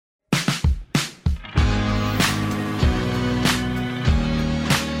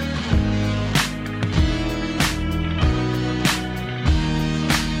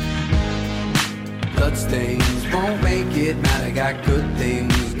don't make it matter. Got good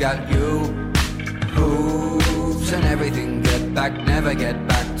things, got you. Hoops and everything. Get back, never get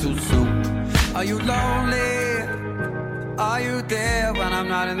back too soon. Are you lonely? Are you there when I'm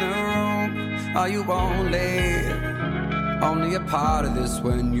not in the room? Are you only a part of this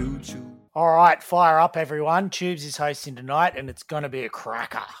when you choose? All right, fire up, everyone. Tubes is hosting tonight, and it's going to be a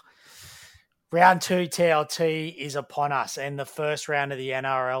cracker. Round 2 TLT is upon us, and the first round of the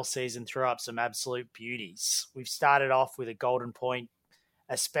NRL season threw up some absolute beauties. We've started off with a golden point,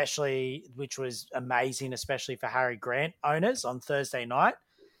 which was amazing, especially for Harry Grant owners on Thursday night.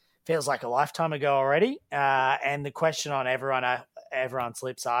 Feels like a lifetime ago already. And the question on everyone's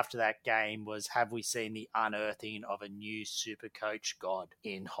lips after that game was, have we seen the unearthing of a new super coach god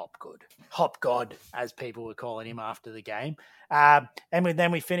in Hopgood? Hopgod, as people were calling him after the game.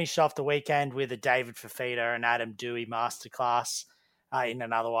 Then we finished off the weekend with a David Fafita and Adam Dewey masterclass in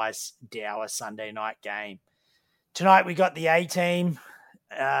an otherwise dour Sunday night game. Tonight we got the A team.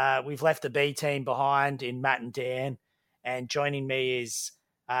 We've left the B team behind in Matt and Dan. And joining me is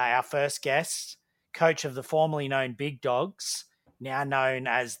our first guest, coach of the formerly known Big Dogs, now known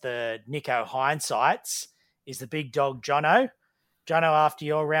as the Nico Hindsights, is the Big Dog Jono. Jono, after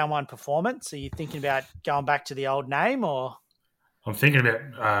your round 1 performance, are you thinking about going back to the old name or? I'm thinking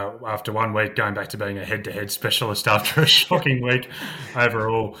about, after 1 week, going back to being a head-to-head specialist after a shocking week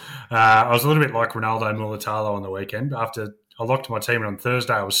overall. I was a little bit like Ronaldo Mulatalo on the weekend. After I locked my team in on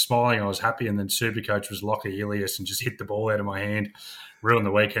Thursday, I was smiling, I was happy, and then Supercoach was Lockie Ilias and just hit the ball out of my hand. Ruined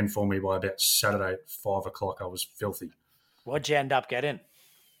the weekend for me by about Saturday at 5 o'clock. I was filthy. What'd you end up getting?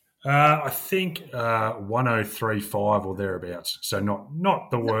 I think 103.5 or thereabouts. So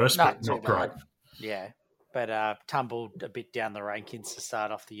not the worst, but not great. Yeah, but tumbled a bit down the rankings to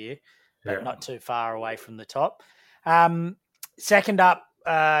start off the year, but not too far away from the top. Second up,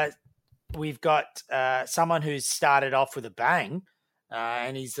 we've got someone who's started off with a bang,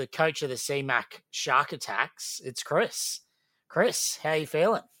 and he's the coach of the CMAC Shark Attacks. It's Chris. Chris, how you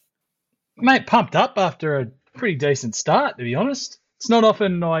feeling? Mate, pumped up after a pretty decent start, to be honest. It's not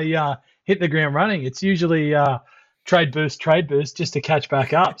often I hit the ground running. It's usually trade boost, just to catch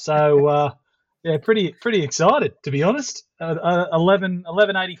back up. So, pretty excited, to be honest.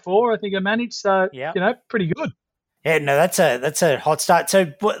 1184, I think I managed. So, pretty good. Yeah, no, that's a hot start. So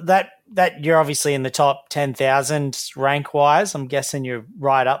that you're obviously in the top 10,000 rank wise. I'm guessing you're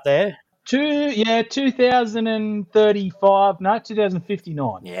right up there. 2035.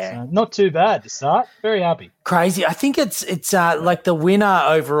 Yeah, so not too bad to start. Very happy. Crazy. I think it's like the winner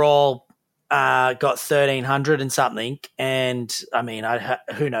overall got 1,300 and something. And I mean,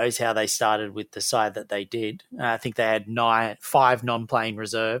 who knows how they started with the side that they did. I think they had 5 non-playing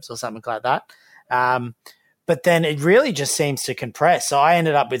reserves or something like that. But then it really just seems to compress. So I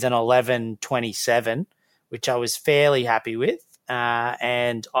ended up with an 1127, which I was fairly happy with.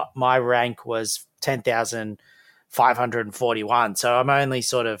 And my rank was 10,541. So I'm only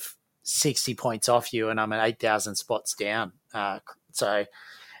sort of 60 points off you, and I'm at 8,000 spots down. So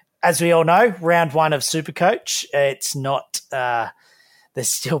as we all know, round 1 of Supercoach, it's not there's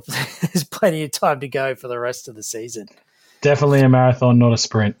plenty of time to go for the rest of the season. Definitely a marathon, not a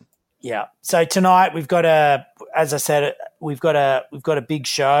sprint. Yeah. So tonight we've got a big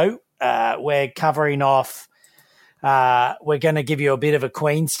show. We're covering off. We're going to give you a bit of a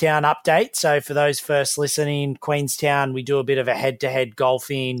Queenstown update. So for those first listening, Queenstown, we do a bit of a head-to-head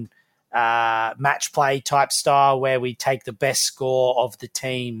golfing match play type style where we take the best score of the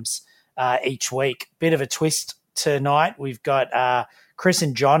teams each week. Bit of a twist tonight. We've got Chris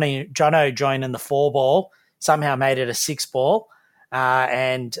and Jono joining the 4-ball. Somehow made it a 6-ball,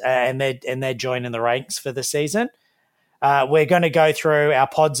 and they're joining the ranks for the season. We're going to go through our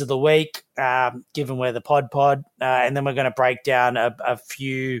pods of the week, given we're the pod, and then we're going to break down a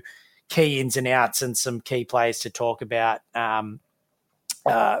few key ins and outs and some key plays to talk about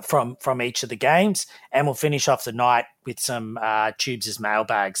from each of the games. And we'll finish off the night with some Tubes'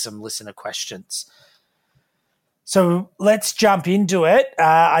 mailbag, some listener questions. So let's jump into it.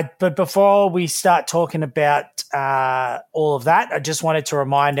 But before we start talking about all of that, I just wanted to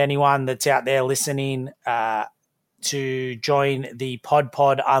remind anyone that's out there listening to join the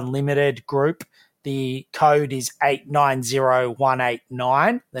Pod Unlimited group. The code is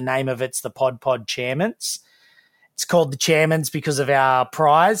 890189. The name of it's the Pod Chairmans. It's called the Chairmans because of our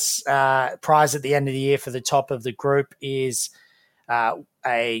prize. Prize at the end of the year for the top of the group is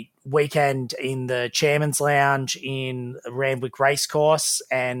a weekend in the Chairman's Lounge in Randwick Racecourse,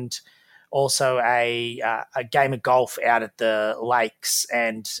 and also a game of golf out at the lakes.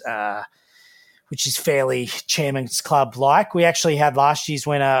 And which is fairly Chairman's Club-like. We actually had last year's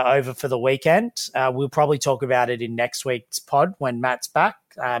winner over for the weekend. We'll probably talk about it in next week's pod when Matt's back.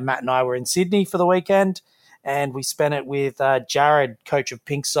 Matt and I were in Sydney for the weekend, and we spent it with Jared, coach of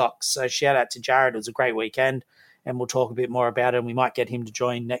Pink Sox. So shout out to Jared. It was a great weekend, and we'll talk a bit more about it, and we might get him to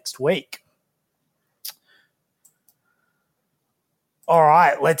join next week. All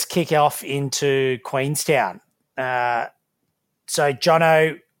right, let's kick off into Queenstown. So,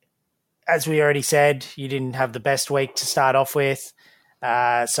 Jono, as we already said, you didn't have the best week to start off with.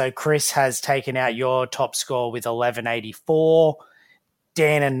 So Chris has taken out your top score with 1184.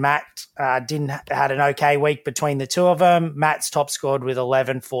 Dan and Matt had an okay week between the two of them. Matt's top scored with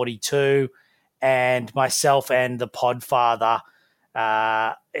 1142, and myself and the Podfather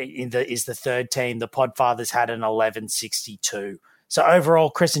is the third team. The Podfathers had an 1162. So overall,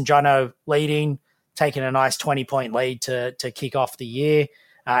 Chris and Jono leading, taking a nice 20-point lead to kick off the year.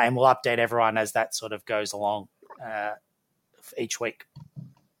 And we'll update everyone as that sort of goes along each week.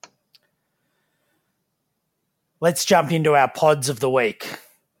 Let's jump into our pods of the week.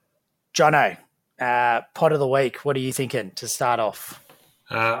 Jono, pod of the week, what are you thinking to start off?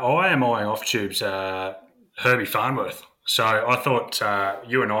 I am eyeing off Tubes Herbie Farnworth. So I thought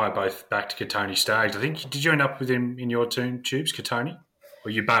you and I are both back to Katoni Staggs. I think, did you end up with him in your team, Tubes, Katoni? Or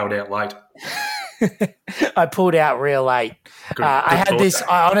you bailed out late? I pulled out real late. I had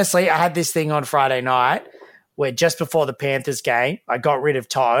this thing on Friday night where just before the Panthers game, I got rid of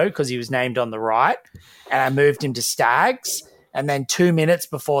Toe because he was named on the right, and I moved him to Staggs. And then 2 minutes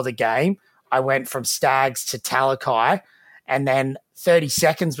before the game, I went from Staggs to Talakai. And then 30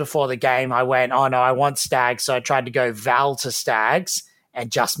 seconds before the game, I went, oh, no, I want Staggs. So I tried to go Val to Staggs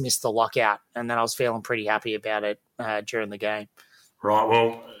and just missed the lockout. And then I was feeling pretty happy about it during the game. Right,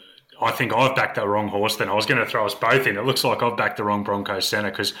 well, I think I've backed the wrong horse then. I was going to throw us both in. It looks like I've backed the wrong Broncos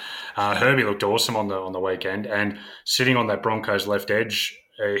centre because Herbie looked awesome on the weekend, and sitting on that Broncos left edge,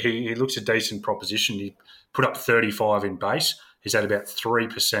 he looks a decent proposition. He put up 35 in base. He's had about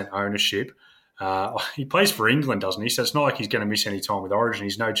 3% ownership. He plays for England, doesn't he? So it's not like he's going to miss any time with Origin.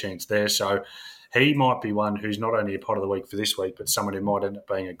 He's no chance there. So he might be one who's not only a pod of the week for this week, but someone who might end up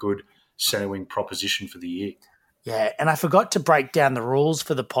being a good centre wing proposition for the year. Yeah, and I forgot to break down the rules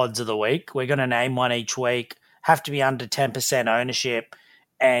for the pods of the week. We're going to name one each week, have to be under 10% ownership,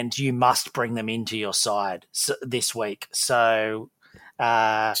 and you must bring them into your side this week. So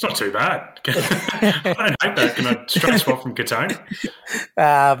it's not too bad. I don't hate that. Can I straight swap from Katoni?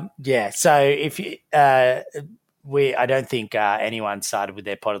 Yeah, so if you, I don't think anyone started with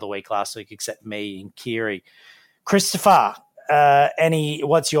their pod of the week last week except me and Kiri. Christopher,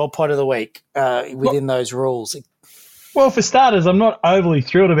 what's your pod of the week within those rules? Well, for starters, I'm not overly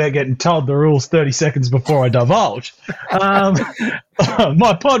thrilled about getting told the rules 30 seconds before I divulge.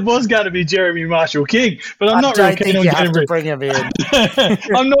 My pod was going to be Jeremy Marshall King, but I'm not real keen on getting rid. Bring him in.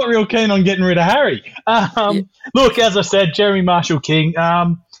 I'm not real keen on getting rid of Harry. Look, as I said, Jeremy Marshall King.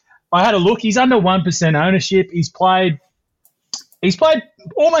 I had a look. He's under 1% ownership. He's played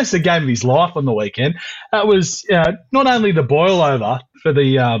almost the game of his life on the weekend. That was not only the boil over for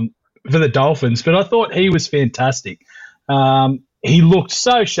the Dolphins, but I thought he was fantastic. He looked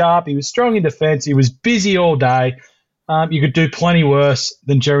so sharp. He was strong in defence. He was busy all day. You could do plenty worse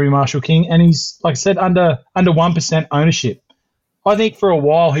than Jeremy Marshall King, and he's, like I said, under 1% ownership. I think for a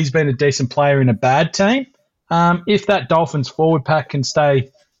while he's been a decent player in a bad team. If that Dolphins forward pack can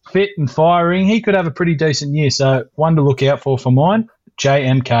stay fit and firing, he could have a pretty decent year. So one to look out for mine,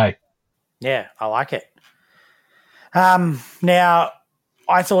 JMK. Yeah, I like it. Now,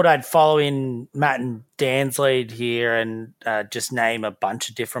 I thought I'd follow in Matt and Dan's lead here and just name a bunch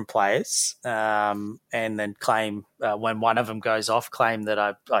of different players and then claim when one of them goes off, claim that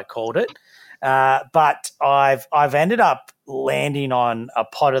I called it. But I've ended up landing on a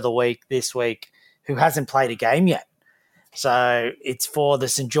pod of the week this week who hasn't played a game yet. So it's for the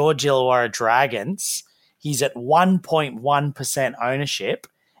St. George Illawarra Dragons. He's at 1.1% ownership,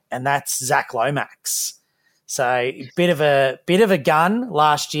 and that's Zach Lomax. So bit of a gun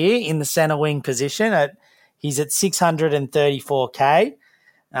last year in the centre wing position. He's at 634K.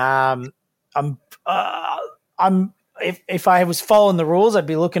 If I was following the rules, I'd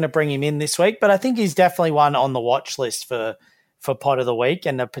be looking to bring him in this week. But I think he's definitely one on the watch list for pod of the week,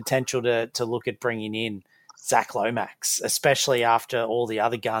 and the potential to look at bringing in Zach Lomax, especially after all the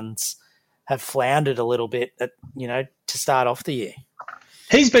other guns have floundered a little bit to start off the year.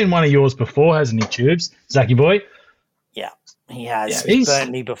 He's been one of yours before, hasn't he, Tubes? Zachy boy? Yeah, he has. He's burnt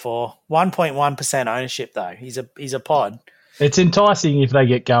me before. 1.1% ownership, though. He's a pod. It's enticing if they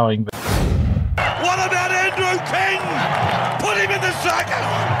get going. What about Andrew King? Put him in the circus!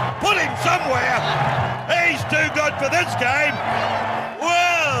 Put him him somewhere. He's too good for this game.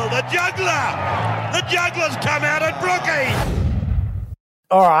 Well, the juggler's come out at Brookie.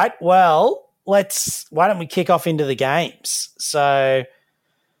 All right, well, why don't we kick off into the games? So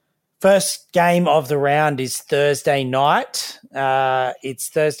first game of the round is Thursday night. It's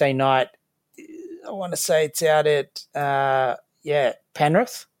Thursday night. I want to say it's out at,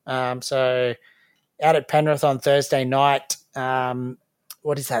 Penrith. So out at Penrith on Thursday night.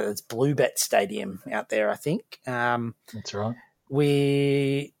 What is that? It's Bluebet Stadium out there, I think. That's right.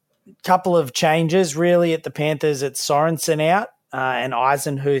 Couple of changes really at the Panthers. It's Sorensen out and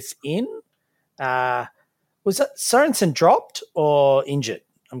Eisenhuth in. Was that Sorensen dropped or injured?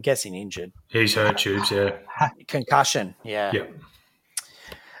 I'm guessing injured. He's hurt, Tubes, yeah. Concussion, yeah. Yep.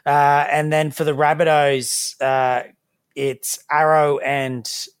 And then for the Rabbitohs, it's Arrow and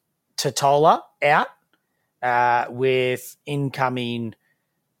Totola out with incoming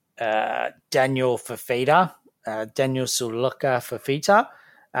Daniel Fafita, Daniel Suluka Fafita,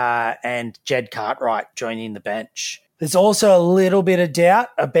 and Jed Cartwright joining the bench. There's also a little bit of doubt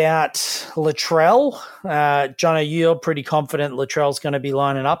about Latrell. Jono, you're pretty confident Latrell's going to be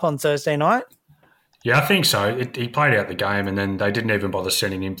lining up on Thursday night? Yeah, I think so. He played out the game and then they didn't even bother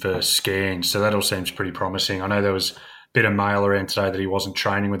sending him for scans, so that all seems pretty promising. I know there was a bit of mail around today that he wasn't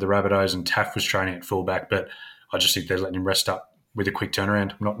training with the Rabbitohs and Taff was training at fullback, but I just think they're letting him rest up with a quick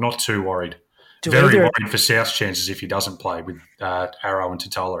turnaround. Not too worried. Very worried for South's chances if he doesn't play with Arrow and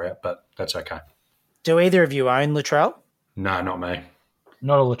Totola out, but that's okay. Do either of you own Latrell? No, not me.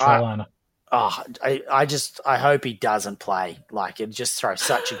 Not a Latrell owner. Oh, I hope he doesn't play. Like, it just throws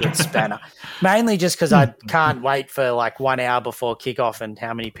such a good spanner. Mainly just because I can't wait for like 1 hour before kickoff and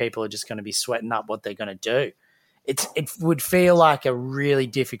how many people are just going to be sweating up what they're going to do. It would feel like a really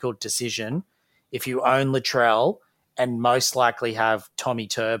difficult decision if you own Latrell and most likely have Tommy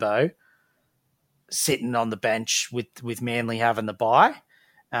Turbo sitting on the bench with Manly having the bye.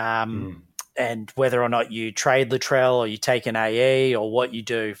 And whether or not you trade Latrell or you take an AE or what you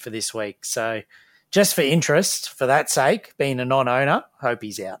do for this week. So just for interest, for that sake, being a non-owner, hope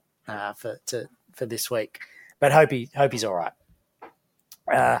he's out for this week. But hope he's all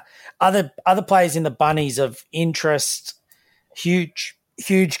right. Other players in the Bunnies of interest, huge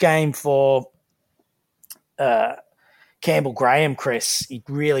game for Campbell Graham, Chris. He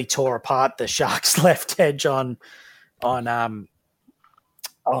really tore apart the Sharks' left edge on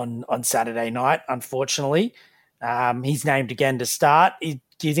Saturday night, unfortunately. He's named again to start.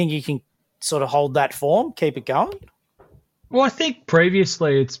 Do you think he can sort of hold that form, keep it going? Well, I think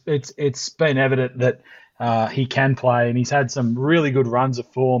previously it's been evident that he can play, and he's had some really good runs of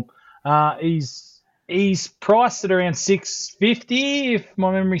form. He's priced at around $650, if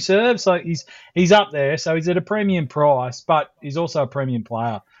my memory serves. So he's up there. So he's at a premium price, but he's also a premium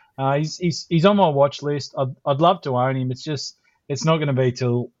player. He's on my watch list. I'd love to own him. It's not going to be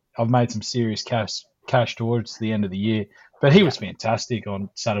till I've made some serious cash towards the end of the year. But he was fantastic on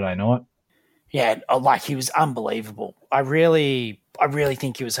Saturday night. Yeah, he was unbelievable. I really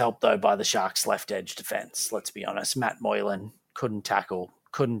think he was helped, though, by the Sharks' left edge defence, let's be honest. Matt Moylan couldn't tackle,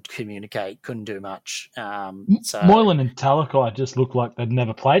 couldn't communicate, couldn't do much. Moylan and Talakai just looked like they'd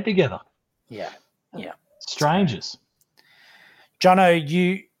never played together. Yeah. Strangers. Jono,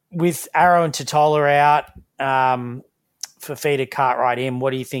 you, with Arrow and Totola out, Fafita Cartwright in, what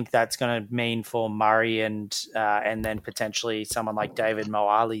do you think that's going to mean for Murray and then potentially someone like David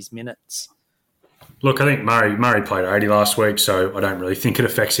Moali's minutes? Look, I think Murray played 80 last week, so I don't really think it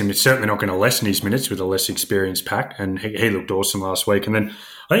affects him. It's certainly not going to lessen his minutes with a less experienced pack, and he looked awesome last week. And then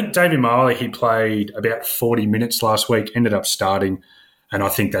I think David Moali, he played about 40 minutes last week, ended up starting, and I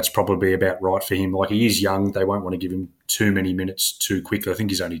think that's probably about right for him. Like, he is young. They won't want to give him too many minutes too quickly. I think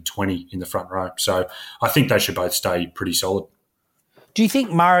he's only 20 in the front row. So I think they should both stay pretty solid. Do you think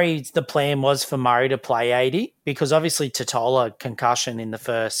the plan was for Murray to play 80? Because obviously Totola, concussion in the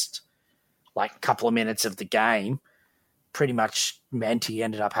first couple of minutes of the game pretty much meant he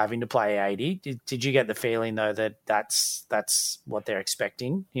ended up having to play 80. Did you get the feeling, though, that that's what they're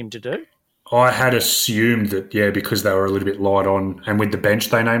expecting him to do? I had assumed that, because they were a little bit light on, and with the bench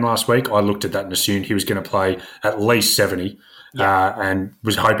they named last week, I looked at that and assumed he was going to play at least 70 and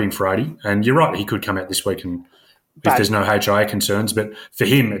was hoping for 80. And you're right, he could come out this week and if there's no HIA concerns, but for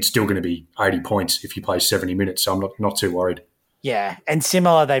him, it's still going to be 80 points if he plays 70 minutes, so I'm not too worried. Yeah, and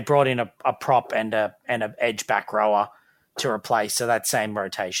similar, they brought in a prop and a edge back rower to replace, so that same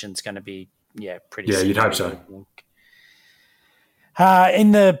rotation's going to be pretty. Yeah, you'd hope so.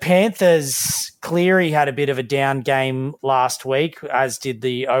 In the Panthers, Cleary had a bit of a down game last week, as did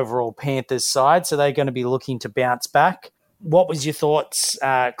the overall Panthers side, so they're going to be looking to bounce back. what was your thoughts,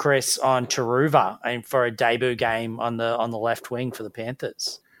 Chris, on Taruva and for a debut game on the left wing for the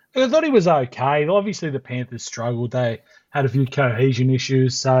Panthers? I thought he was okay. Obviously, the Panthers struggled. They had a few cohesion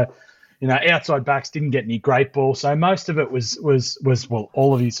issues. So, outside backs didn't get any great ball. So most of it was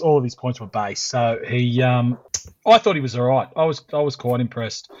all of his points were base. So I thought he was all right. I was quite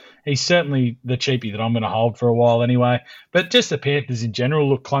impressed. He's certainly the cheapie that I'm going to hold for a while anyway. But just the Panthers in general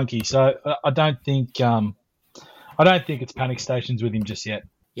look clunky. So I don't think it's panic stations with him just yet.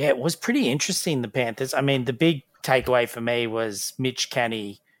 Yeah, it was pretty interesting, the Panthers. I mean, the big takeaway for me was Mitch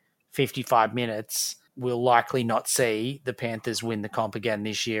Kenny, 55 minutes. We'll likely not see the Panthers win the comp again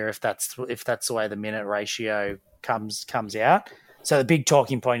this year if that's the way the minute ratio comes out. So the big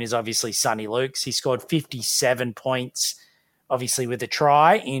talking point is obviously Sonny Lukes. He scored 57 points, obviously with a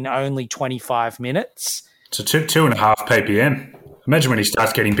try in only 25 minutes. So 2.5 ppm. Imagine when he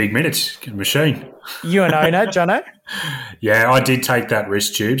starts getting big minutes, machine. You an owner, Jono? Yeah, I did take that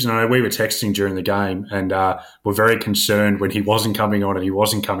risk, Tubes. And I know we were texting during the game and were very concerned when he wasn't coming on and he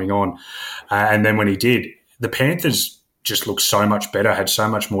wasn't coming on. And then when he did, the Panthers just looked so much better, had so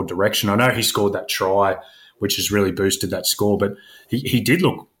much more direction. I know he scored that try, which has really boosted that score, but he did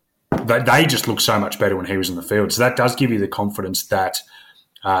look – they just looked so much better when he was in the field. So that does give you the confidence that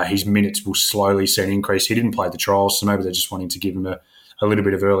his minutes will slowly see an increase. He didn't play the trials, so maybe they're just wanting to give him a little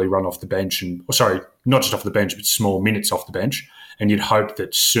bit of early run off the bench not just off the bench, but small minutes off the bench. And you'd hope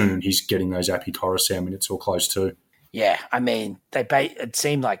that soon he's getting those Api Coruscant minutes or close to. Yeah, I mean, it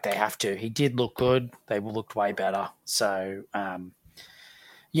seemed like they have to. He did look good. They looked way better. So,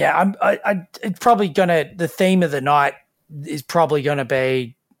 it's probably the theme of the night is probably going to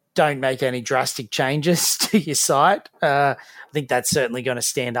be don't make any drastic changes to your side. I think that's certainly going to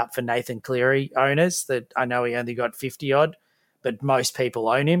stand up for Nathan Cleary owners. That I know he only got 50 odd, but most people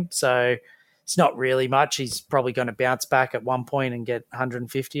own him. So it's not really much. He's probably going to bounce back at one point and get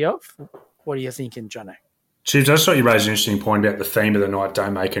 150 off. What are you thinking, Jono? Chiefs, I just thought you raised an interesting point about the theme of the night,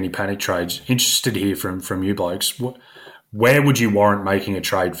 don't make any panic trades. Interested to hear from you blokes. Where would you warrant making a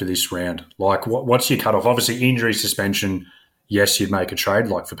trade for this round? Like, what's your cutoff? Obviously, injury, suspension, yes, you'd make a trade,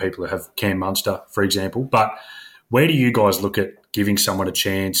 like for people that have Cam Munster, for example. But where do you guys look at giving someone a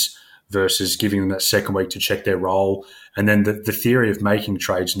chance versus giving them that second week to check their role? And then the theory of making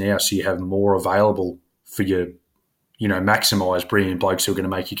trades now so you have more available for your, maximise bringing in blokes who are going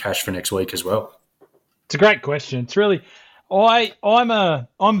to make you cash for next week as well. It's a great question. It's really,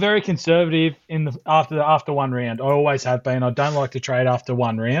 I'm very conservative after one round. I always have been. I don't like to trade after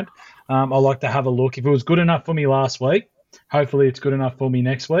one round. I like to have a look. If it was good enough for me last week, hopefully it's good enough for me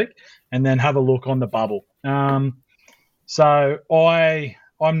next week, and then have a look on the bubble. So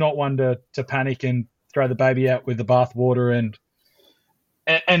I'm not one to panic and throw the baby out with the bathwater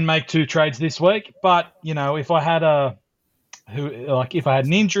and make two trades this week. But if I had an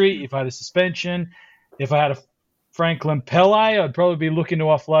injury, if I had a suspension, if I had a Franklin Pele, I'd probably be looking to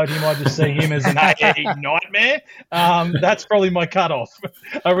offload him. I just see him as an AE nightmare. That's probably my cutoff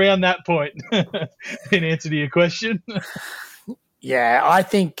around that point. In answer to your question. Yeah,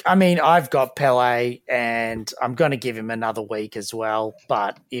 I've got Pele and I'm going to give him another week as well.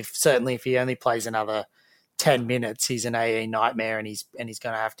 But if he only plays another 10 minutes, he's an AE nightmare and he's going to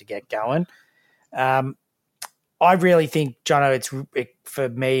have to get going. I really think, Jono, for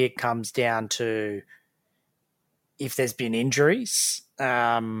me, it comes down to if there's been injuries,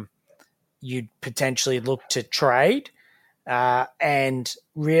 you'd potentially look to trade. And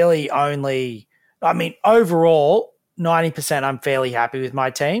really overall, 90% I'm fairly happy with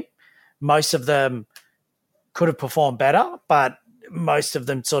my team. Most of them could have performed better, but most of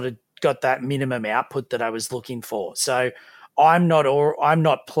them sort of got that minimum output that I was looking for. So I'm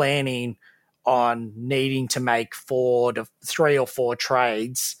not planning on needing to make 3 or 4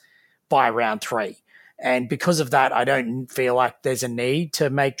 trades by round 3. And because of that, I don't feel like there's a need to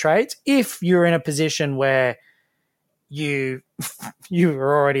make trades. If you're in a position where you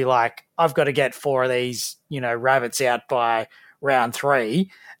are already like, I've got to get 4 of these, rabbits out by round 3,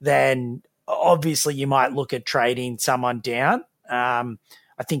 then obviously you might look at trading someone down. I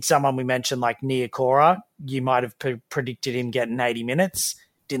think someone we mentioned like Niokora, you might have predicted him getting 80 minutes.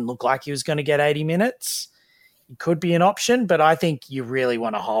 Didn't look like he was going to get 80 minutes. It could be an option, but I think you really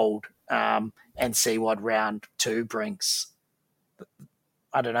want to hold and see what round 2 brings.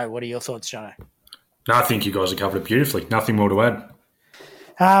 I don't know. What are your thoughts, Jono? No, I think you guys have covered it beautifully. Nothing more to add.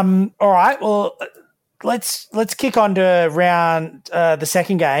 All right. Well, let's kick on to round the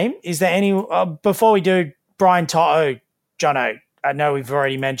second game. Is there any before we do Brian To'o, Jono? I know we've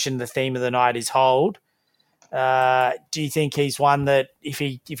already mentioned the theme of the night is hold. Do you think he's one that if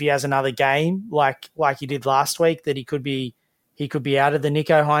he has another game like he did last week, that he could be out of the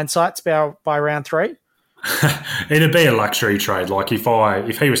Nico hindsights by round 3? It'd be a luxury trade. Like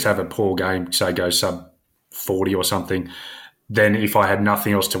if he was to have a poor game, say go sub 40 or something, then if I had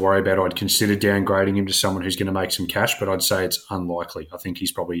nothing else to worry about, I'd consider downgrading him to someone who's going to make some cash, but I'd say it's unlikely. I think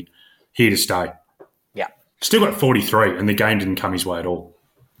he's probably here to stay. Yeah. Still got 43, and the game didn't come his way at all.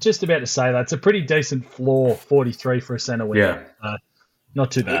 Just about to say that. It's a pretty decent floor, 43 for a centre win. Yeah.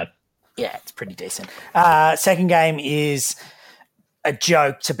 Not too bad. Yeah, it's pretty decent. Second game is a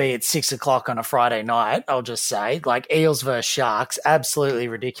joke to be at 6 o'clock on a Friday night, I'll just say. Like Eels versus Sharks, absolutely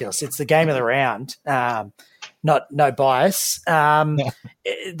ridiculous. It's the game of the round. No bias.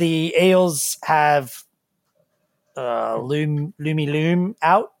 The Eels have Lumi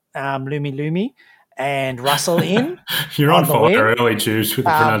out, Lumi, and Russell in. You're on fire early, Juice, with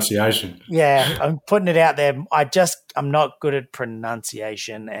the pronunciation. Yeah, I'm putting it out there. I'm not good at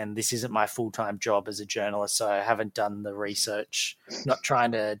pronunciation, and this isn't my full-time job as a journalist, so I haven't done the research. Not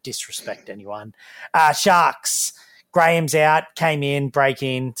trying to disrespect anyone. Sharks. Graham's out, came in, break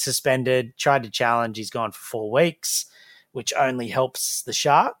in, suspended, tried to challenge. He's gone for 4 weeks, which only helps the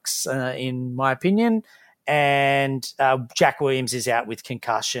Sharks, in my opinion. And Jack Williams is out with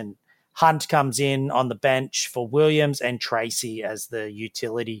concussion. Hunt comes in on the bench for Williams and Tracy as the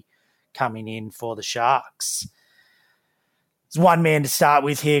utility coming in for the Sharks. There's one man to start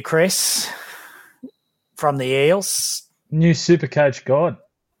with here, Chris, from the Eels. New Supercoach god,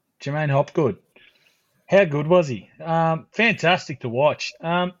 Jermaine Hopgood. How good was he? Fantastic to watch.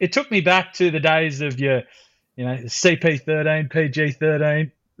 It took me back to the days of your, CP13, PG13,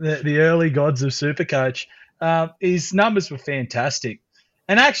 the early gods of Supercoach. His numbers were fantastic.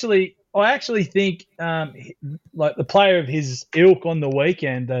 And I actually think like the player of his ilk on the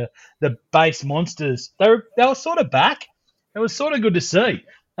weekend, the base monsters, they were sort of back. It was sort of good to see.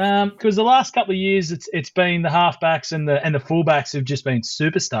 Because the last couple of years it's been the halfbacks and the fullbacks have just been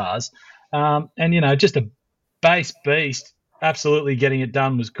superstars. And, just a base beast, absolutely getting it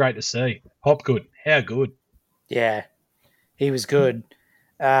done was great to see. Hopgood, how good. Yeah, he was good.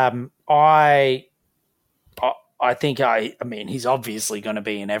 I think, I mean, he's obviously going to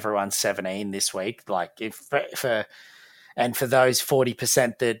be in everyone's 17 this week. Like, for those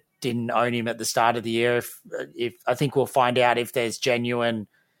 40% that didn't own him at the start of the year, if I think we'll find out if there's genuine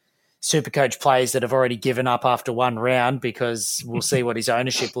Supercoach players that have already given up after one round, because we'll see what his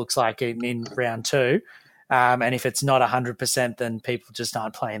ownership looks like in round 2. And if it's not 100%, then people just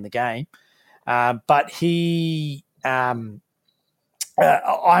aren't playing the game. But I'm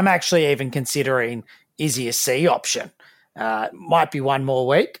actually even considering, is he a C option? Might be one more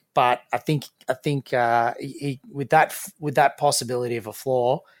week, but I think he with that possibility of a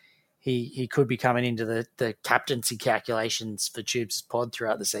floor, he could be coming into the captaincy calculations for Tubes' pod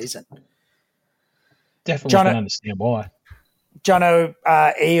throughout the season. Definitely can understand why. Jono,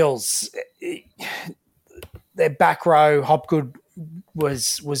 Eels, their back row, Hopgood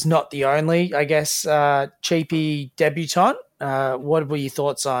was not the only, I guess, cheapy debutant. What were your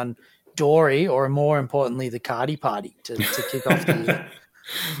thoughts on Dory, or more importantly, the Cardi Party to kick off the year?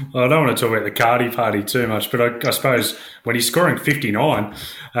 Well, I don't want to talk about the Cardi Party too much, but I suppose when he's scoring 59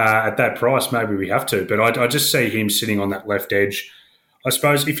 at that price, maybe we have to. But I just see him sitting on that left edge. I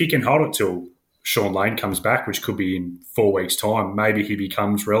suppose if he can hold it till Sean Lane comes back, which could be in 4 weeks' time, maybe he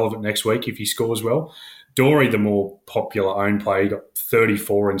becomes relevant next week if he scores well. Dory, the more popular own player, he got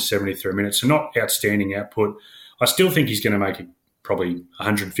 34 in 73 minutes, so not outstanding output. I still think he's going to make it probably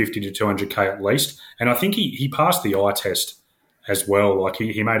 150 to 200K at least. And I think he passed the eye test as well. Like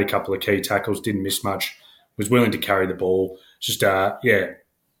he made a couple of key tackles, didn't miss much, was willing to carry the ball. Just, I don't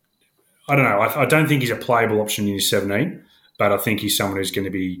know. I don't think he's a playable option in his 17, but I think he's someone who's going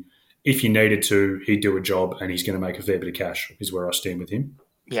to be, if you needed to, he'd do a job and he's going to make a fair bit of cash, is where I stand with him.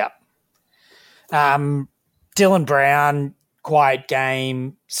 Yeah. Dylan Brown, quiet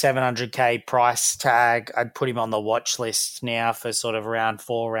game, 700K price tag. I'd put him on the watch list now for sort of round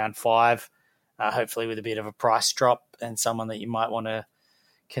 4, round 5, hopefully with a bit of a price drop and someone that you might want to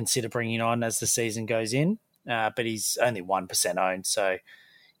consider bringing on as the season goes in. But he's only 1% owned, so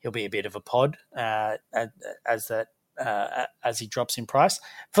he'll be a bit of a pod as he drops in price.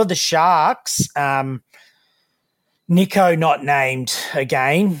 For the Sharks, Nico not named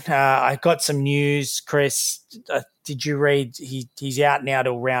again. I got some news, Chris. Did you read he's out now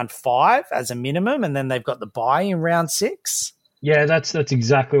till round 5 as a minimum, and then they've got the bye in round 6? Yeah, that's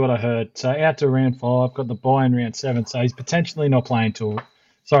exactly what I heard. So out to round 5, got the bye in round 7, so he's potentially not playing till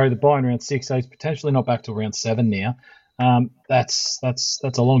 – sorry, the bye in round 6, so he's potentially not back till round 7 now. That's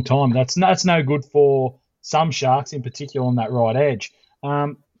a long time. That's no good for some Sharks, in particular on that right edge.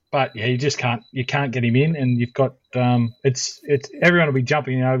 But yeah, you can't get him in, and you've got it's everyone will be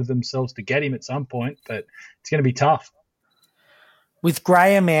jumping over themselves to get him at some point, but it's going to be tough. With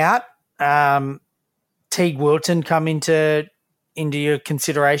Graham out, Teague Wilton come into your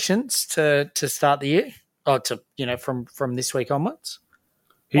considerations to start the year, or from this week onwards.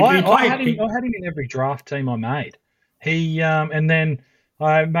 I had him in every draft team I made. And then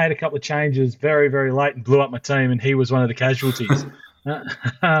I made a couple of changes very, very late and blew up my team, and he was one of the casualties.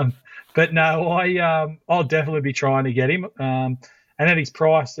 But no, I'll definitely be trying to get him. And at his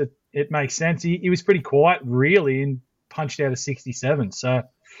price, it makes sense. He was pretty quiet, really, and punched out a 67. So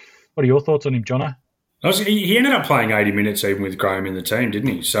what are your thoughts on him, Jono? He ended up playing 80 minutes even with Graham in the team, didn't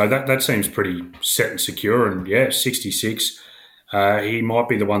he? So that seems pretty set and secure. And, 66. He might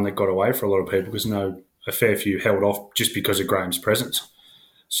be the one that got away for a lot of people because a fair few held off just because of Graham's presence.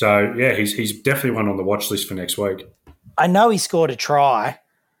 So, yeah, he's definitely one on the watch list for next week. I know he scored a try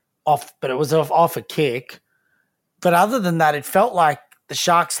but it was off a kick. But other than that, it felt like the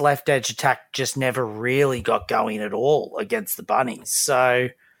Sharks' left edge attack just never really got going at all against the Bunnies. So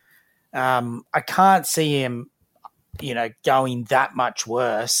I can't see him, going that much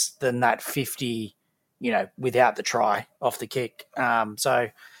worse than that 50, without the try off the kick. So,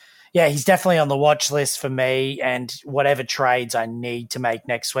 yeah, he's definitely on the watch list for me, and whatever trades I need to make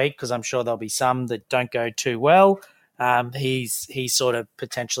next week, because I'm sure there'll be some that don't go too well. He's sort of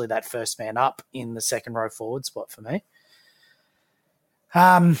potentially that first man up in the second row forward spot for me.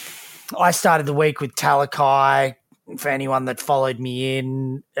 I started the week with Talakai. For anyone that followed me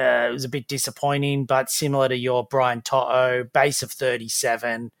in, it was a bit disappointing, but similar to your Brian To'o, base of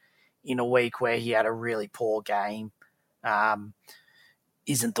 37 in a week where he had a really poor game.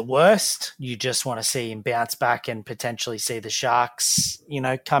 Isn't the worst. You just want to see him bounce back and potentially see the Sharks,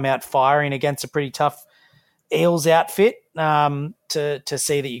 come out firing against a pretty tough Eels outfit to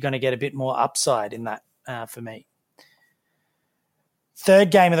see that you're going to get a bit more upside in that for me.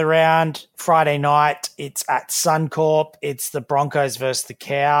 Third game of the round, Friday night. It's at Suncorp. It's the Broncos versus the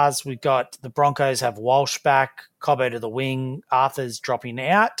Cows. We've got the Broncos have Walsh back, Cobbo to the wing, Arthur's dropping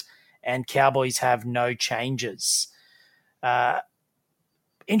out, and Cowboys have no changes.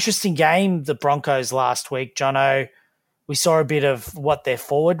 Interesting game, the Broncos last week, Jono. We saw a bit of what their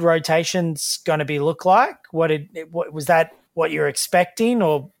forward rotation's going to look like. What was that? What you're expecting,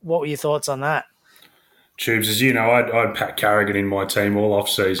 or what were your thoughts on that? Tubes, as you know, I had Pat Carrigan in my team all off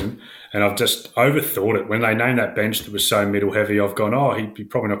season, and I've just overthought it. When they named that bench that was so middle heavy, I've gone, he's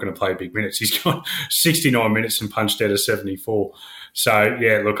probably not going to play big minutes. He's got 69 minutes and punched out a 74. So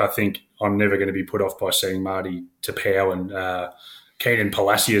yeah, look, I think I'm never going to be put off by seeing Marty Tapau and Keenan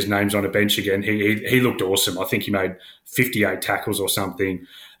Palacia's names on a bench again. He looked awesome. I think he made 58 tackles or something,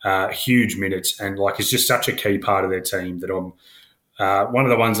 huge minutes, and it's just such a key part of their team that I'm one of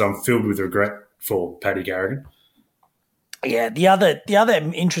the ones I'm filled with regret for Paddy Carrigan. Yeah, the other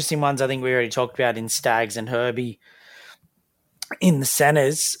interesting ones I think we already talked about in Stags and Herbie in the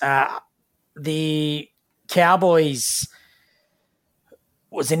centres. The Cowboys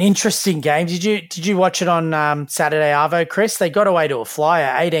was an interesting game. Did you watch it on Saturday, Arvo, Chris? They got away to a flyer,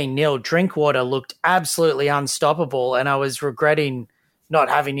 18-0. Drinkwater looked absolutely unstoppable, and I was regretting not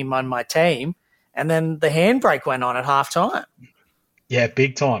having him on my team. And then the handbrake went on at halftime. Yeah,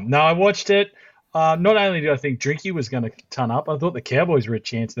 big time. No, I watched it. Not only did I think Drinky was going to turn up, I thought the Cowboys were a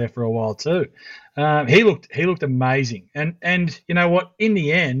chance there for a while too. He looked amazing. And you know what? In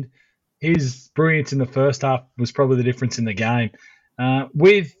the end, his brilliance in the first half was probably the difference in the game.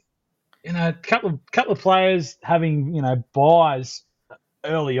 With a couple of players having buys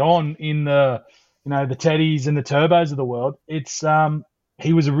early on in the the Teddies and the Turbos of the world, it's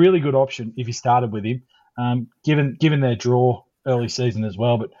he was a really good option if you started with him, given their draw early season as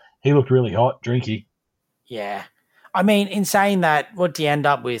well. But he looked really hot, Drinky. Yeah, I mean, in saying that, what do you end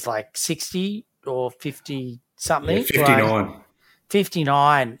up with, 60 or 50 something? Yeah, 59.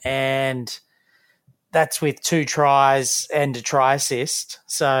 59, and that's with 2 tries and a try assist.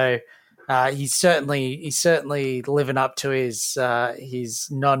 So he's certainly living up to his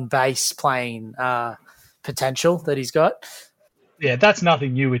non-base playing potential that he's got. Yeah, that's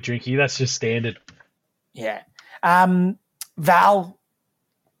nothing new with Drinky. That's just standard. Yeah. Val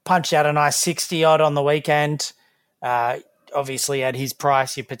punched out a nice 60-odd on the weekend. Obviously, at his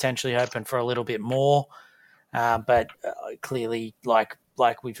price, you're potentially hoping for a little bit more. But clearly, like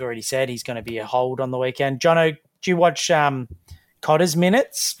we've already said, he's going to be a hold on the weekend. Jono, do you watch Cotter's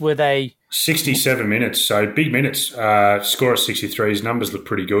minutes? Were they 67 minutes? So big minutes. Score of 63. His numbers look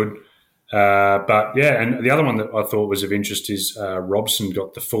pretty good. But yeah, and the other one that I thought was of interest is Robson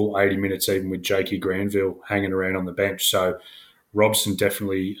got the full 80 minutes, even with Jakey Granville hanging around on the bench. So Robson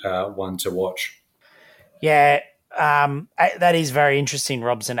definitely one to watch. Yeah, that is very interesting,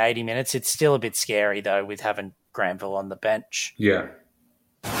 Robson, 80 minutes. It's still a bit scary, though, with having Granville on the bench. Yeah.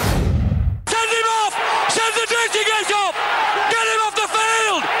 Send him off! Send the dirty gate off! Get him off the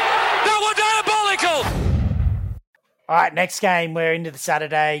field! That was diabolical! All right, next game. We're into the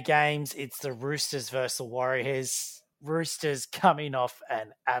Saturday games. It's the Roosters versus the Warriors. Roosters coming off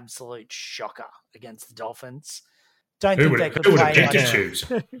an absolute shocker against the Dolphins. Don't think they could play much.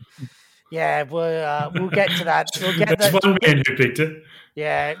 Yeah, we'll get to that. We'll get There's one man who picked it.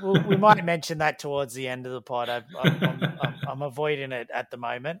 Yeah, we might mention that towards the end of the pod. I'm avoiding it at the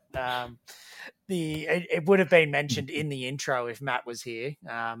moment. It would have been mentioned in the intro if Matt was here.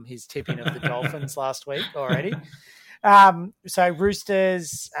 His tipping of the Dolphins last week already. So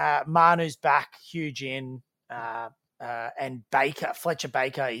Roosters, Manu's back, huge in, and Fletcher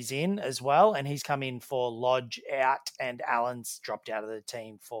Baker is in as well, and he's come in for Lodge out, and Allen's dropped out of the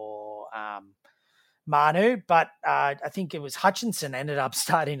team for Manu. But I think it was Hutchinson ended up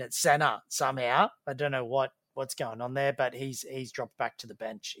starting at centre somehow. I don't know what's going on there, but he's dropped back to the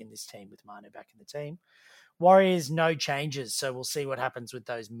bench in this team with Manu back in the team. Warriors, no changes, so we'll see what happens with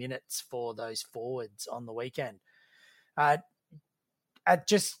those minutes for those forwards on the weekend.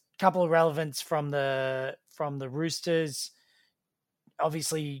 Just a couple of relevance from the Roosters.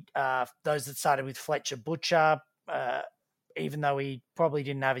 Obviously, those that started with Fletcher Butcher, even though he probably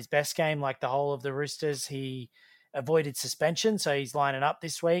didn't have his best game like the whole of the Roosters, he avoided suspension, so he's lining up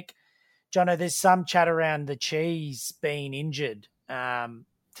this week. Jono, there's some chat around the Cheese being injured to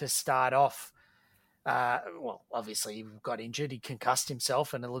start off. Well, obviously he got injured. He concussed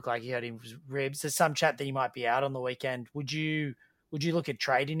himself and it looked like he hurt his ribs. There's some chat that he might be out on the weekend. Would you look at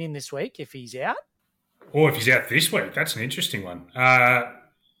trading him this week if he's out? Or if he's out this week, that's an interesting one.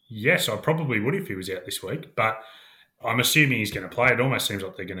 Yes, I probably would if he was out this week, but I'm assuming he's going to play. It almost seems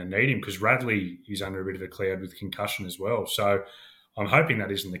like they're going to need him because Radley is under a bit of a cloud with concussion as well. So I'm hoping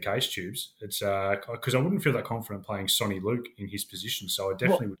that isn't the case, Tubes. It's because I wouldn't feel that confident playing Sonny Luke in his position, so I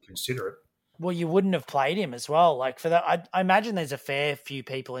definitely would consider it. Well, you wouldn't have played him as well. Like for that, I imagine there's a fair few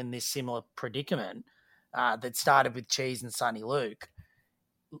people in this similar predicament that started with Cheese and Sonny Luke.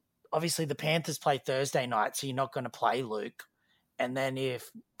 Obviously, the Panthers play Thursday night, so you're not going to play Luke. And then if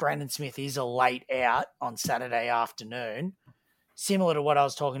Brandon Smith is a late out on Saturday afternoon, similar to what I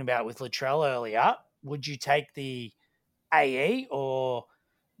was talking about with Latrell earlier, would you take the AE or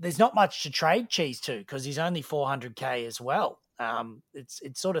there's not much to trade Cheese to because he's only 400K as well.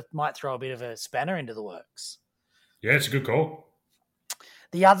 It sort of might throw a bit of a spanner into the works. Yeah, it's a good call.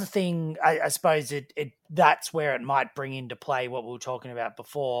 The other thing, I suppose, that's where it might bring into play what we were talking about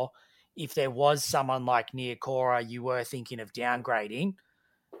before. If there was someone like Niokora you were thinking of downgrading,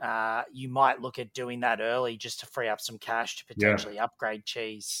 you might look at doing that early just to free up some cash to potentially upgrade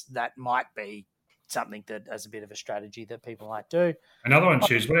Cheese. That might be something that as a bit of a strategy that people might do. Another one,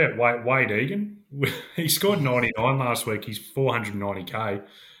 Cheese, Wade Egan. He scored 99 last week. He's 490K.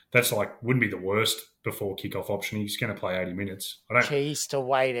 That's wouldn't be the worst before kickoff option. He's going to play 80 minutes. Cheese to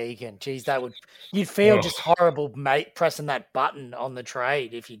Wade Egan. Jeez, you'd feel just horrible, mate, pressing that button on the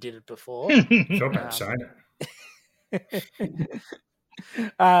trade if you did it before. Felt bad saying it.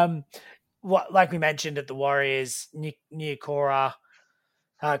 Like we mentioned at the Warriors, Niokora.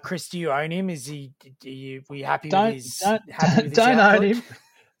 Chris, do you own him? Were you happy with his Don't own him.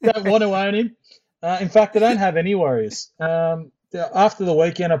 Don't want to own him. In fact, I don't have any Warriors. After the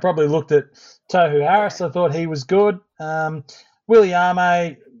weekend, I probably looked at Tohu Harris. I thought he was good. Willie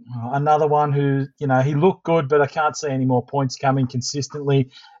Ame, another one who, he looked good, but I can't see any more points coming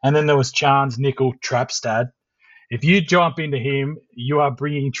consistently. And then there was Chance Nickel Trapstad. If you jump into him, you are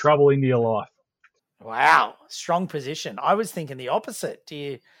bringing trouble into your life. Wow, strong position. I was thinking the opposite.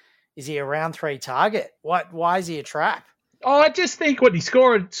 Is he a round 3 target? Why is he a trap? Oh, I just think what he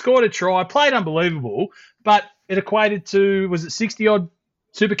scored a try, played unbelievable, but it equated to, was it 60-odd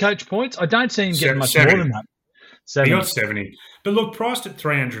Supercoach points? I don't see him getting much 70. more than that. 70. He got 70. But look, priced at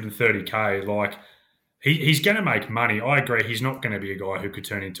 330K, he's going to make money. I agree he's not going to be a guy who could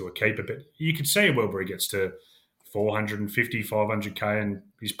turn into a keeper, but you could see a world where he gets to 450, 500K and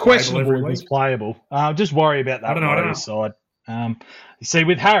he's playable every week. He's playable. Just worry about that I don't know. Side. You see,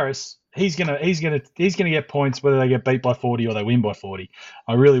 with Harris, he's gonna get points whether they get beat by 40 or they win by 40.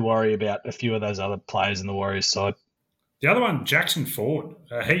 I really worry about a few of those other players in the Warriors side. The other one, Jackson Ford,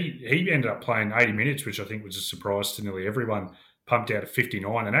 he ended up playing 80 minutes, which I think was a surprise to nearly everyone. Pumped out at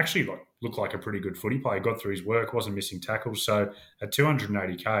 59 and actually looked like a pretty good footy player. Got through his work, wasn't missing tackles. So at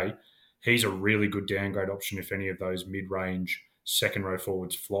 280K, he's a really good downgrade option if any of those mid-range second-row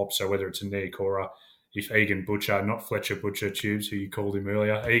forwards flop. So whether it's a Niokora, if Egan Butcher, not Fletcher Butcher Tubes, who you called him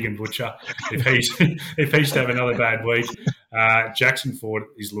earlier, Egan Butcher, if he's to have another bad week, Jackson Ford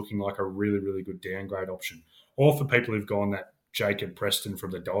is looking like a really, really good downgrade option. Or for people who've gone that Jacob Preston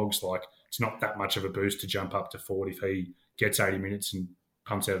from the Dogs, like it's not that much of a boost to jump up to Ford if he gets 80 minutes and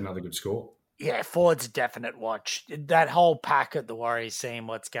pumps out another good score. Yeah, Ford's a definite watch. That whole pack at the Warriors, seeing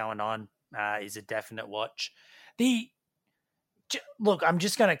what's going on, is a definite watch. Look, I'm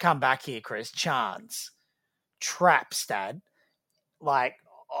just going to come back here, Chris. Chance, Trapstad, like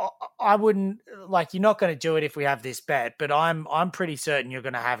I wouldn't like. You're not going to do it if we have this bet, but I'm pretty certain you're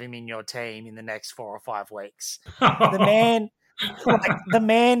going to have him in your team in the next 4 or 5 weeks. The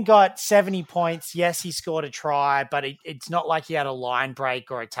man got 70 points. Yes, he scored a try, but it's not like he had a line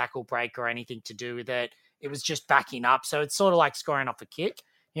break or a tackle break or anything to do with it. It was just backing up, so it's sort of like scoring off a kick.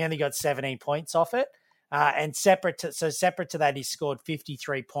 He only got 17 points off it. And separate to that, he scored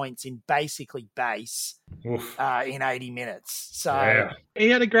 53 points in basically base in 80 minutes. So yeah. He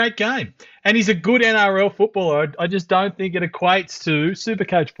had a great game. And he's a good NRL footballer. I just don't think it equates to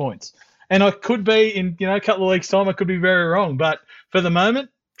Supercoach points. And I could be, in a couple of weeks' time, I could be very wrong. But for the moment,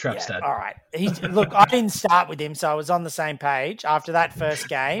 Trapstad. Yeah, all right. Look, I didn't start with him, so I was on the same page. After that first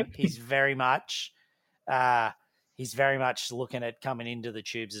game, he's very much looking at coming into the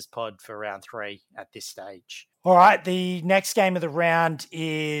Tubes' pod for round 3 at this stage. All right, the next game of the round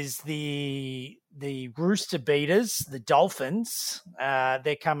is the Rooster Beaters, the Dolphins.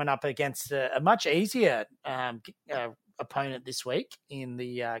 They're coming up against a much easier opponent this week in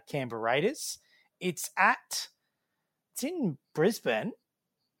the Canberra Raiders. It's in Brisbane.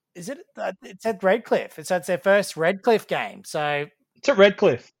 Is it? It's at Redcliffe. It's their first Redcliffe game. So it's at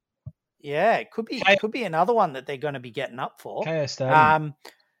Redcliffe. Yeah, it could be another one that they're going to be getting up for. KS Stadium.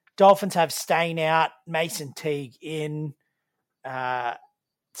 Dolphins have Stain out, Mason Teague in.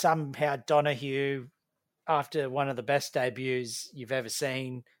 Somehow Donahue, after one of the best debuts you've ever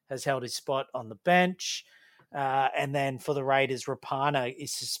seen, has held his spot on the bench. And then for the Raiders, Rapana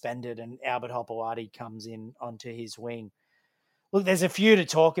is suspended and Albert Hopewadi comes in onto his wing. Look, there's a few to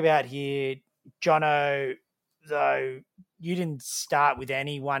talk about here. Jono, though, you didn't start with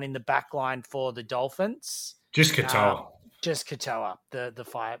anyone in the back line for the Dolphins. Just Katoa. The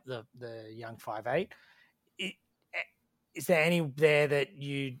young 5'8". Is there any there that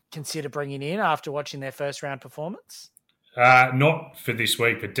you consider bringing in after watching their first round performance? Not for this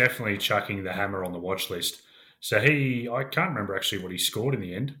week, but definitely chucking the hammer on the watch list. So I can't remember actually what he scored in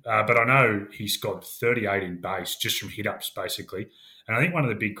the end, but I know he's got 38 in base just from hit-ups, basically. And I think one of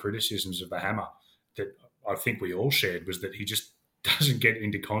the big criticisms of the hammer that I think we all shared was that he just doesn't get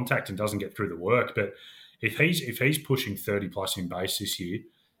into contact and doesn't get through the work. But if he's pushing 30-plus in base this year,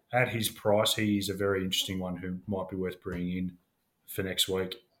 at his price, he's a very interesting one who might be worth bringing in for next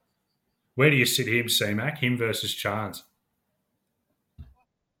week. Where do you sit him, C-Mac? Him versus Chance?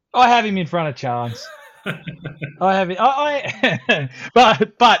 I have him in front of Chance. I have it.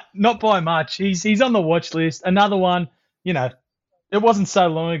 But not by much. He's on the watch list. Another one, it wasn't so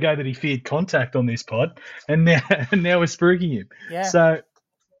long ago that he feared contact on this pod, and now we're spruiking him. Yeah. So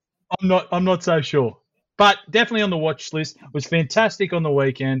I'm not so sure. But definitely on the watch list. Was fantastic on the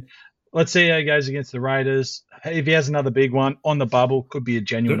weekend. Let's see how he goes against the Raiders. If he has another big one on the bubble, could be a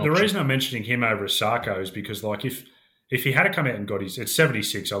genuine option. The reason I'm mentioning him over Asako is because, like, if he had come out and got it's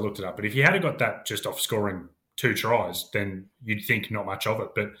 76, I looked it up, but if he had got that just off scoring 2 tries, then you'd think not much of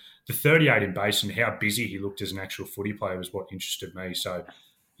it. But the 38 in base and how busy he looked as an actual footy player was what interested me. So,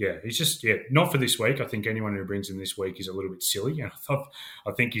 yeah, he's just, not for this week. I think anyone who brings him this week is a little bit silly. And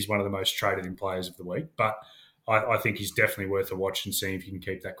I think he's one of the most traded in players of the week. But I think he's definitely worth a watch and seeing if he can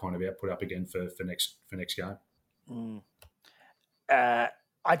keep that kind of output up again for next game.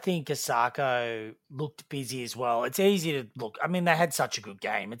 I think Asako looked busy as well. It's easy to look. I mean, they had such a good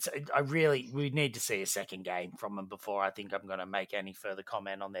game. We need to see a second game from them before I think I'm going to make any further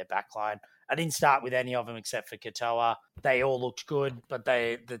comment on their backline. I didn't start with any of them except for Katoa. They all looked good, but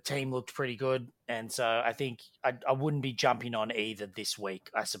the team looked pretty good. And so I think I wouldn't be jumping on either this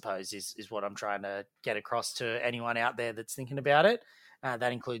week, I suppose, is what I'm trying to get across to anyone out there that's thinking about it.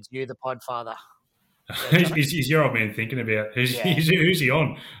 That includes you, the podfather. Is your old man thinking about who's he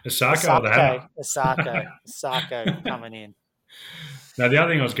on? Asako or the hammer? Asako coming in. Now, the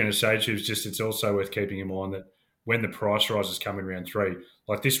other thing I was going to say to you is just it's also worth keeping in mind that when the price rises come in round 3,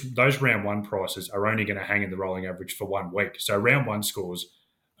 like those round 1 prices are only going to hang in the rolling average for 1 week. So round 1 scores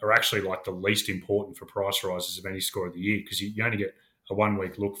are actually like the least important for price rises of any score of the year because you only get a 1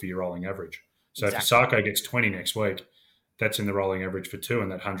 week look for your rolling average. So If Asako gets 20 next week, that's in the rolling average for 2,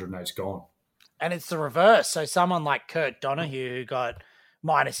 and that 108's gone. And it's the reverse. So someone like Kurt Donahue, who got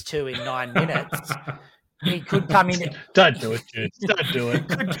 -2 in 9 minutes, he could come in. Don't do it, Jude. Don't do it.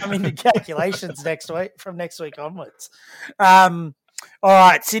 Could come into calculations from next week onwards. All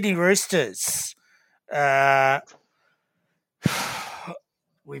right, Sydney Roosters.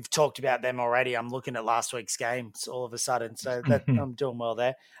 We've talked about them already. I'm looking at last week's games all of a sudden, so that I'm doing well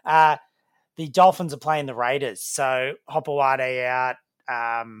there. The Dolphins are playing the Raiders, so Hopewade out.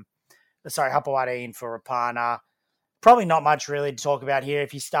 Hopewade in for Rapana. Probably not much really to talk about here.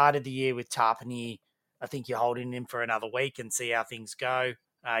 If you started the year with Tarpany, I think you're holding him for another week and see how things go.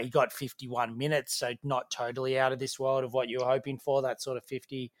 He got 51 minutes, so not totally out of this world of what you were hoping for, that sort of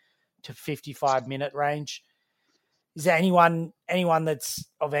 50 to 55-minute range. Is there anyone that's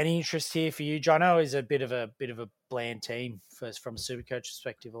of any interest here for you, Jono? Or is it a bit of a bland team from a Supercoach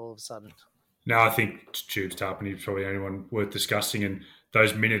perspective all of a sudden? No, I think Tubes Tarpany is probably the only one worth discussing. And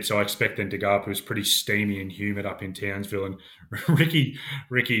those minutes, I expect them to go up. It was pretty steamy and humid up in Townsville. And Ricky,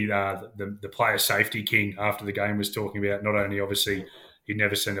 the player safety king, after the game was talking about not only obviously he'd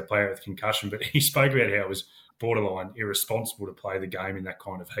never seen a player with concussion, but he spoke about how it was borderline irresponsible to play the game in that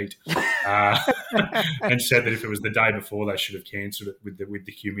kind of heat, and said that if it was the day before, they should have cancelled it with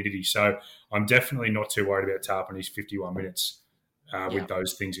the humidity. So I'm definitely not too worried about Tarpany's 51 minutes with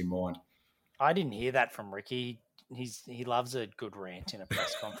those things in mind. I didn't hear that from Ricky. He loves a good rant in a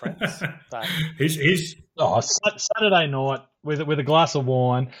press conference. But Saturday night with a glass of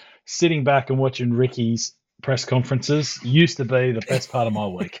wine, sitting back and watching Ricky's press conferences used to be the best part of my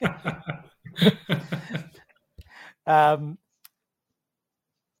week.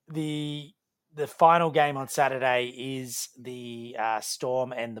 The final game on Saturday is the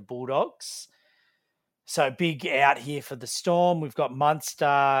Storm and the Bulldogs. So big out here for the Storm. We've got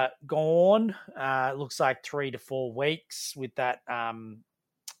Munster gone. It looks like 3 to 4 weeks with that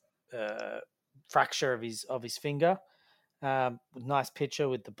fracture of his finger. Nice picture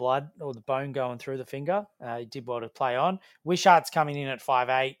with the blood or the bone going through the finger. He did well to play on. Wishart's coming in at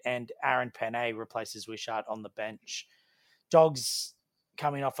 5'8", and Aaron Penne replaces Wishart on the bench. Dogs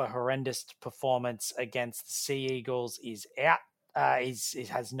coming off a horrendous performance against the Sea Eagles is out. He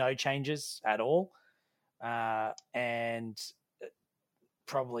has no changes at all. And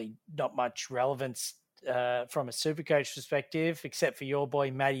probably not much relevance from a Supercoach perspective, except for your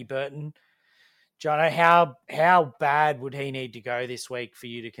boy, Matty Burton. Jono, how bad would he need to go this week for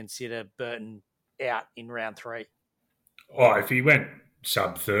you to consider Burton out in round 3? Oh, if he went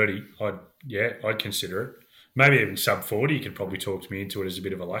sub 30, I'd consider it. Maybe even sub 40, you could probably talk to me into it as a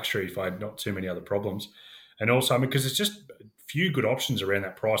bit of a luxury if I had not too many other problems. And also, because it's just a few good options around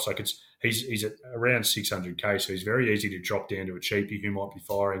that price. Like he's at around 600k, so he's very easy to drop down to a cheapie who might be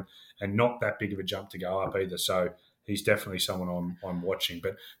firing, and not that big of a jump to go up either. So he's definitely someone I'm watching,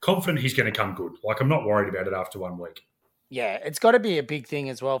 but confident he's going to come good. Like, I'm not worried about it after 1 week. Yeah, it's got to be a big thing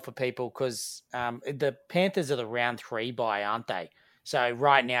as well for people because the Panthers are the round 3 bye, aren't they? So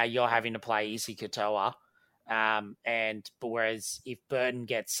right now you're having to play Isi Katoa. But whereas if Burton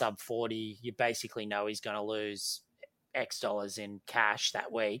gets sub 40, you basically know he's going to lose X dollars in cash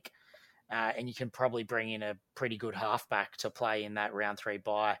that week. And you can probably bring in a pretty good halfback to play in that round 3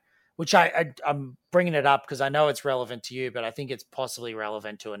 bye, which I'm bringing it up because I know it's relevant to you, but I think it's possibly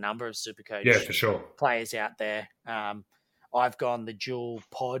relevant to a number of Supercoach for sure players out there. I've gone the dual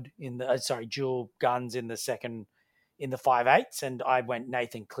guns in the 5/8s, and I went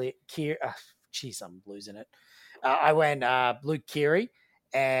Nathan Keir. Jeez, I'm losing it. I went Luke Keary,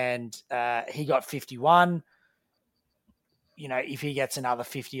 and he got 51. You know, if he gets another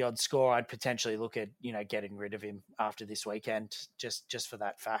 50-odd score, I'd potentially look at, getting rid of him after this weekend, just for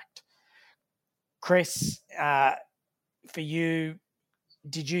that fact. Chris, for you,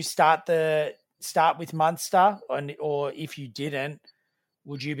 did you start with Munster, or if you didn't,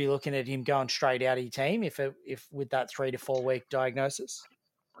 would you be looking at him going straight out of your team if with that 3 to 4 week diagnosis?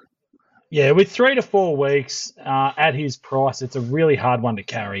 Yeah, with 3 to 4 weeks at his price, it's a really hard one to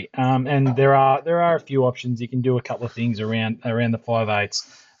carry. And there are a few options. You can do a couple of things around the 5/8s.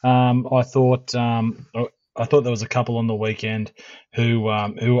 I thought there was a couple on the weekend who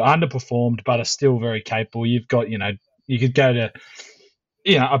underperformed but are still very capable. You've got, you could go to,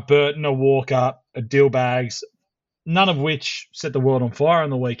 a Burton, a Walker, a Dillbags, none of which set the world on fire on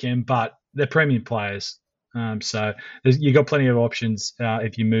the weekend, but they're premium players. So you've got plenty of options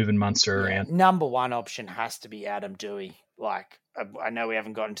if you're moving Munster around. Number one option has to be Adam Doueihi. Like, I know we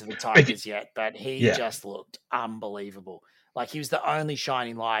haven't gotten to the Tigers yet, but he just looked unbelievable. Like, he was the only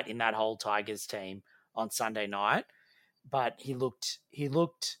shining light in that whole Tigers team on Sunday night. But he looked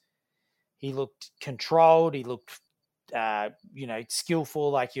controlled. He looked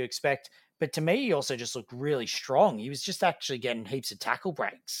skillful like you expect. But to me, he also just looked really strong. He was just actually getting heaps of tackle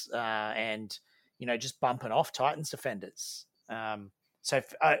breaks and just bumping off Titans defenders. So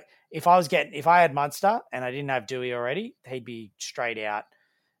if I had Munster and I didn't have Dewey already, he'd be straight out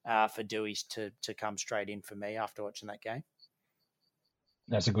for Dewey to come straight in for me after watching that game.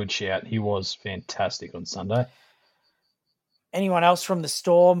 That's a good shout. He was fantastic on Sunday. Anyone else from the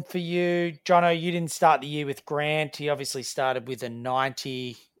Storm for you? Jono, you didn't start the year with Grant. He obviously started with a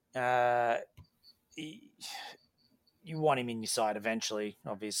 90. You want him in your side eventually,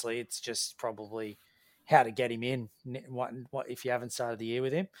 obviously. It's just probably how to get him in what if you haven't started the year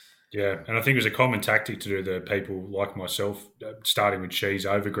with him. Yeah, and I think it was a common tactic to do the people like myself, starting with Shees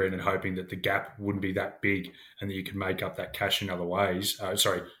over Grant and hoping that the gap wouldn't be that big and that you could make up that cash in other ways.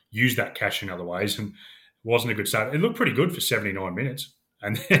 Use that cash in other ways. And it wasn't a good start. It looked pretty good for 79 minutes.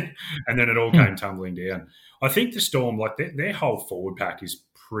 And then it all came tumbling down. I think the Storm, like their whole forward pack is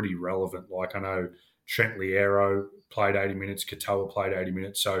pretty relevant. Like I know Trent Liero played 80 minutes, Katoa played 80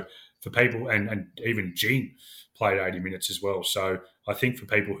 minutes. So for people, and even Jean played 80 minutes as well. So I think for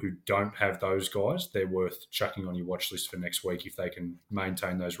people who don't have those guys, they're worth chucking on your watch list for next week if they can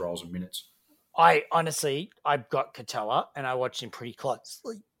maintain those roles and minutes. I've got Katoa and I watched him pretty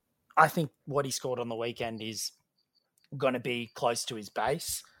closely. I think what he scored on the weekend is going to be close to his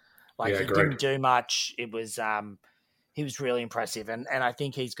base. He didn't do much. It was he was really impressive, and I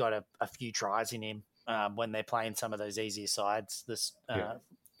think he's got a few tries in him when they're playing some of those easier sides.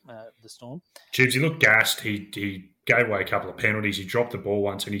 The Storm. Jibs, he looked gassed. He gave away a couple of penalties. He dropped the ball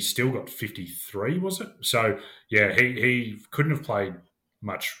once, and he still got 53. Was it? So yeah, he couldn't have played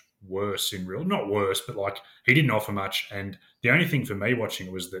much worse in real. Not worse, but he didn't offer much. And the only thing for me watching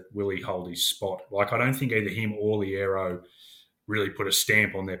it was that Willie hold his spot. I don't think either him or Liero really put a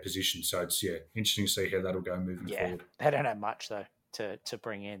stamp on their position. So it's interesting to see how that'll go moving forward. They don't have much though to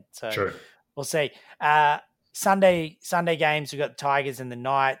bring in. So True. We'll see. Sunday games, we've got the Tigers and the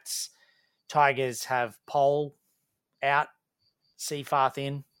Knights. Tigers have Pole out, Seafarth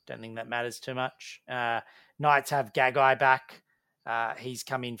in. Don't think that matters too much. Knights have Gagai back. He's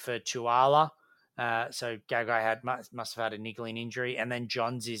come in for Tuala. So Gagai must have had a niggling injury. And then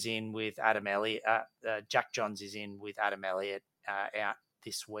Johns is in with Adam Elliott. Jack Johns is in with Adam Elliott out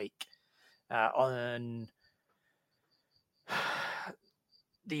this week.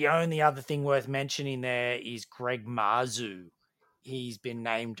 The only other thing worth mentioning there is Greg Marzu. He's been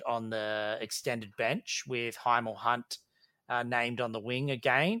named on the extended bench with Heimel Hunt named on the wing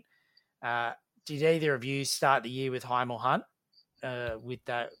again. Did either of you start the year with Heimel Hunt? With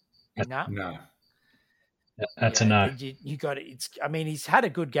that? No. That's a no. You got it. He's had a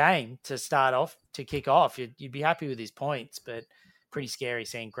good game to kick off. You'd be happy with his points, but pretty scary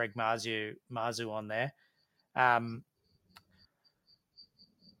seeing Greg Marzu on there.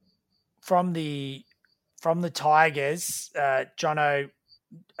 From the Tigers, Jono,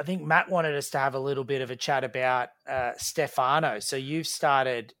 I think Matt wanted us to have a little bit of a chat about Stefano. So you've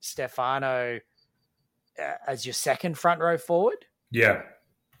started Stefano as your second front row forward? Yeah.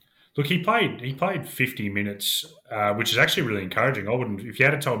 Look, he played 50 minutes, which is actually really encouraging. If you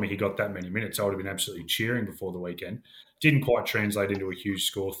had told me he got that many minutes, I would have been absolutely cheering before the weekend. Didn't quite translate into a huge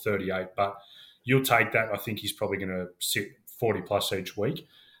score, 38, but you'll take that. I think he's probably going to sit 40 plus each week.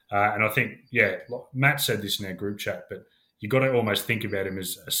 And I think, Matt said this in our group chat, but you've got to almost think about him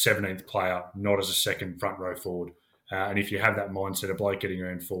as a 17th player, not as a second front row forward. And if you have that mindset, a bloke getting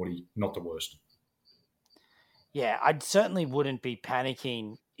around 40, not the worst. Yeah, I certainly wouldn't be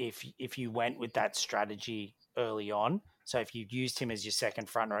panicking if you went with that strategy early on. So if you used him as your second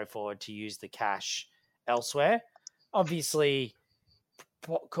front row forward to use the cash elsewhere, obviously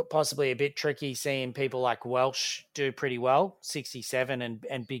possibly a bit tricky seeing people like Welsh do pretty well, 67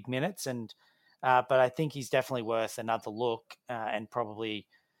 and big minutes. But I think he's definitely worth another look and probably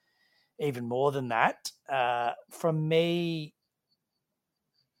even more than that. From me,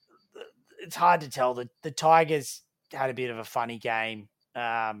 it's hard to tell. The Tigers had a bit of a funny game,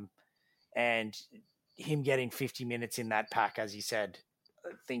 and him getting 50 minutes in that pack, as you said,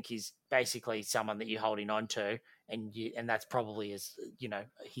 I think he's basically someone that you're holding on to, and that's probably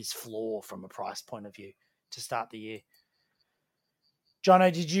his floor from a price point of view to start the year.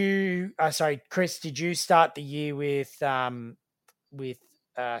 Jono, Chris, did you start the year with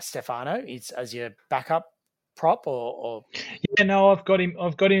Stefano as your backup prop or? Yeah, no, I've got him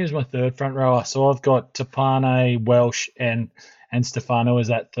as my third front rower. So I've got Tapane, Welsh, and Stefano as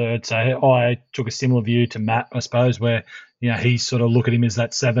that third. So I took a similar view to Matt, I suppose, where he's sort of look at him as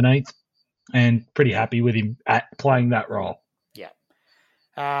that 17th, and pretty happy with him at playing that role. Yeah.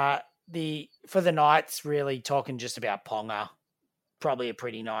 for the Knights, really talking just about Ponga, probably a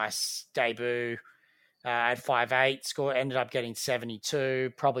pretty nice debut at 5'8", score ended up getting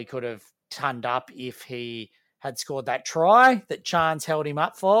 72. Probably could have turned up if he had scored that try that Chance held him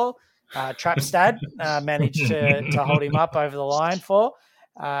up for. Trapstad managed to hold him up over the line for.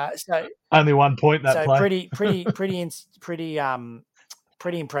 So only 1 point that play.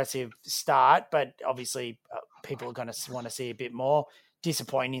 Pretty impressive start, but obviously people are going to want to see a bit more.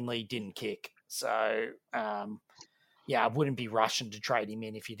 Disappointingly, didn't kick. So, I wouldn't be rushing to trade him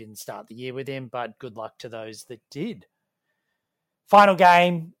in if you didn't start the year with him, but good luck to those that did. Final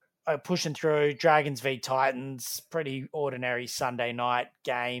game, pushing through, Dragons v Titans, pretty ordinary Sunday night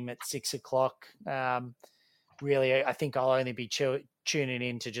game at 6:00. Really, I think I'll only be tuning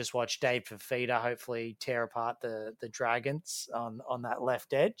in to just watch Dave Fifita hopefully tear apart the Dragons on that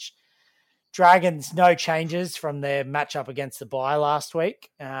left edge. Dragons, no changes from their matchup against the bye last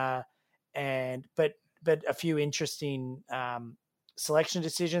week, but a few interesting selection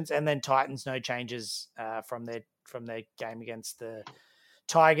decisions, and then Titans, no changes from their game against the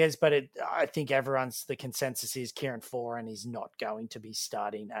Tigers. But I think the consensus is Kieran Foran is not going to be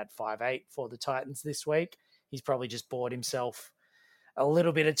starting at 5'8" for the Titans this week. He's probably just bought himself a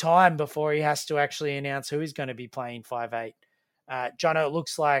little bit of time before he has to actually announce who he's going to be playing 5'8". Jono, it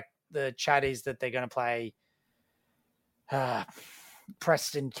looks like the chat is that they're going to play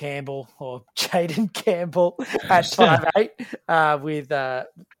Preston Campbell or Jaden Campbell at 5'8",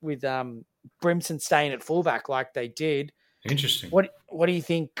 with Brimson staying at fullback like they did. Interesting. What do you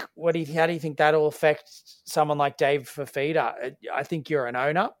think? How do you think that'll affect someone like Dave Fifita? I think you're an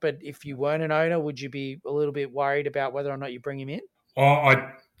owner, but if you weren't an owner, would you be a little bit worried about whether or not you bring him in?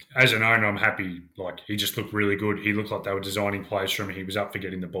 As an owner, I'm happy. Like, he just looked really good. He looked like they were designing plays for him. He was up for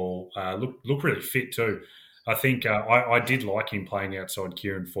getting the ball. Looked really fit too. I think I did like him playing outside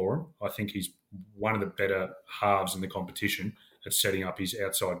Kieran Foran. I think he's one of the better halves in the competition at setting up his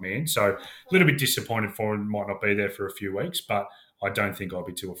outside man. So a little bit disappointed Foran might not be there for a few weeks, but I don't think I'll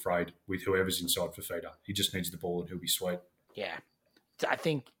be too afraid with whoever's inside Fifita. He just needs the ball and he'll be sweet. Yeah. I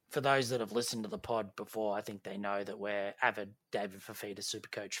think for those that have listened to the pod before, I think they know that we're avid David Fifita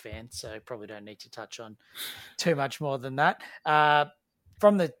Supercoach fans, so probably don't need to touch on too much more than that.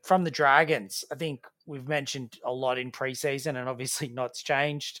 From the Dragons, I think we've mentioned a lot in preseason, and obviously not's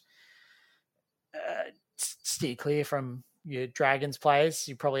changed. Steer clear from your Dragons players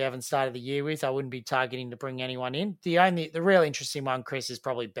you probably haven't started the year with. I wouldn't be targeting to bring anyone in. The real interesting one, Chris, is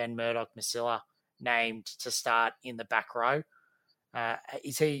probably Ben Murdoch-Masila, named to start in the back row.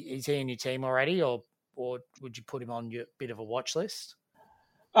 Is he in your team already, or would you put him on your bit of a watch list?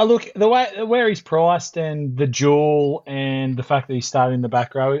 Look, where he's priced and the duel and the fact that he's starting in the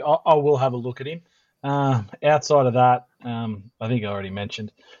back row, I will have a look at him. Outside of that, I think I already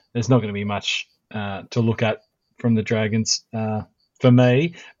mentioned, there's not going to be much to look at from the Dragons for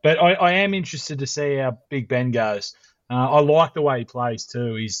me. But I am interested to see how Big Ben goes. I like the way he plays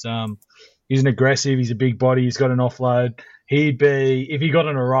too. He's an aggressive, he's a big body, he's got an offload. If he got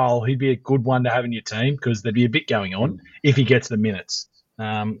on a roll, he'd be a good one to have in your team because there'd be a bit going on if he gets the minutes.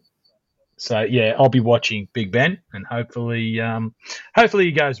 I'll be watching Big Ben, and hopefully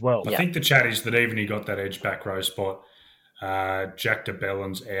he goes well. I think the chat is that even he got that edge back row spot, Jack de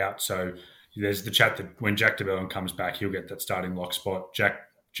Bellin's out, so there's the chat that when Jack de Belin comes back, he'll get that starting lock spot.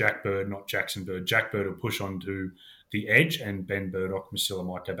 Jack Bird, not Jackson Bird. Jack Bird will push onto the edge, and Ben Murdoch-Masila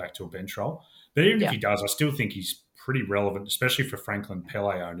might go back to a bench role. But even if he does, I still think he's pretty relevant, especially for Franklin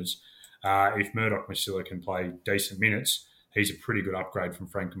Pele owners. If Murdoch-Masila can play decent minutes, he's a pretty good upgrade from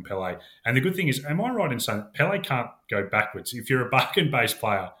Franklin Pele. And the good thing is, am I right in saying that Pele can't go backwards? If you're a bargain-based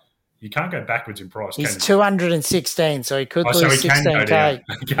player, you can't go backwards in price. He's 216, so he could lose 16K.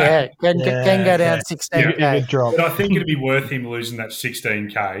 Can go down 16K. But I think it'd be worth him losing that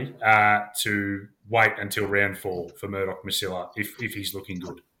 16K to wait until round 4 for Murdoch-Masila if he's looking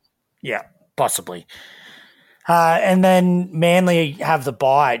good. Yeah, possibly. And then Manly have the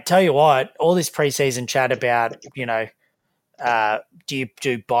bye. Tell you what, all this preseason chat about, do you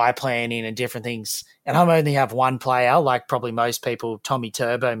do buy planning and different things? And I only have one player, like probably most people, Tommy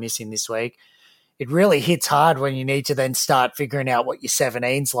Turbo, missing this week. It really hits hard when you need to then start figuring out what your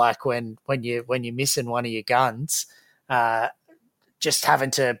 17's like when you're missing one of your guns. Just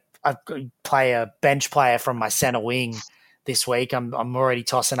having to play a bench player from my centre wing this week. I'm already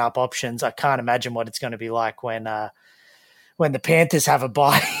tossing up options. I can't imagine what it's going to be like when the Panthers have a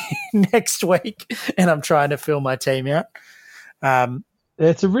bye next week and I'm trying to fill my team out.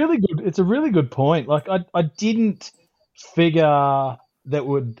 It's a really good point. Like I didn't figure that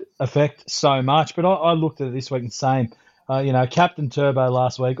would affect so much, but I looked at it this week and same. Captain Turbo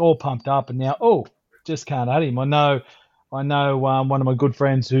last week, all pumped up, and now, just can't add him. I know. One of my good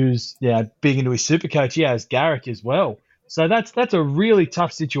friends who's big into his super coach. He has Garrick as well. So that's a really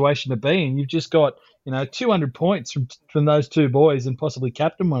tough situation to be in. You've just got 200 points from those two boys and possibly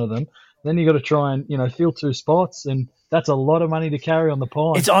captain one of them. Then you got to try and fill two spots, and that's a lot of money to carry on the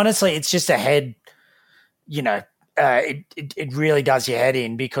pond. It's just a head. It really does your head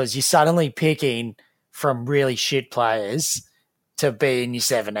in because you're suddenly picking from really shit players to be in your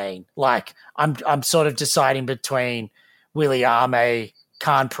 17. Like I'm sort of deciding between Willie Ame,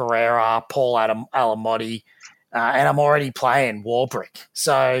 Khan Pereira, Paul Alamotti, and I'm already playing Warbrick.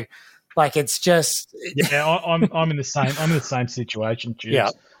 So, it's just I'm in the same situation. Juice. Yeah,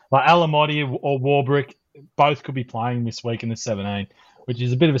 like Alamotti or Warbrick, both could be playing this week in the 17, which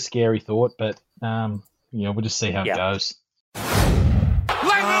is a bit of a scary thought, but we'll just see how it goes.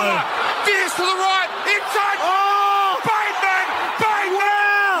 Langmiller, veers to the right, inside. Oh, Bateman,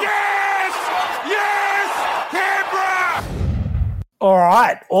 yes, Canberra. All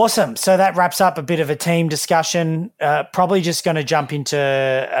right, awesome. So that wraps up a bit of a team discussion. Probably just going to jump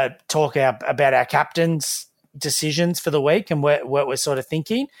into talk about our captains' decisions for the week and what we're sort of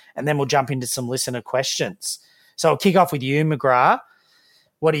thinking, and then we'll jump into some listener questions. So I'll kick off with you, McGrath.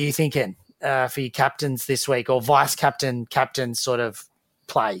 What are you thinking for your captains this week, or vice captain sort of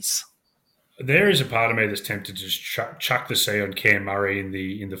plays? There is a part of me that's tempted to just chuck the C on Cam Murray in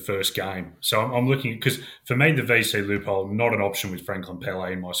the first game. So I'm looking, because for me the VC loophole not an option with Franklin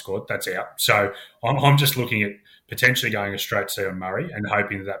Pele in my squad. That's out. So I'm just looking at potentially going a straight C on Murray and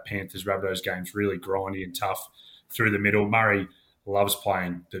hoping that Panthers Rabbitohs game's really grindy and tough through the middle. Murray loves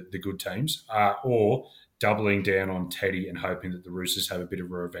playing the good teams, or doubling down on Teddy and hoping that the Roosters have a bit of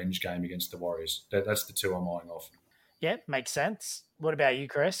a revenge game against the Warriors. That's the two I'm eyeing off. Yeah, makes sense. What about you,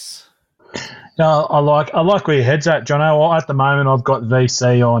 Chris? No, I like where your head's at, Jono. At the moment, I've got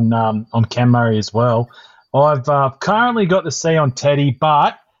VC on Cam Murray as well. I've currently got the C on Teddy,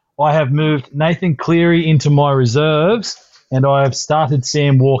 but I have moved Nathan Cleary into my reserves, and I have started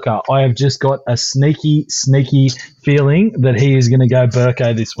Sam Walker. I have just got a sneaky feeling that he is going to go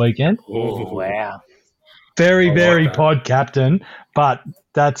Burko this weekend. Oh, wow. Very pod captain, but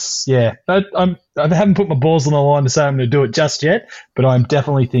that's, I haven't put my balls on the line to say I'm going to do it just yet, but I'm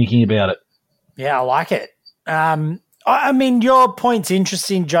definitely thinking about it. Yeah, I like it. I mean, your point's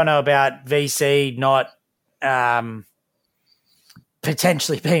interesting, Jono, about VC not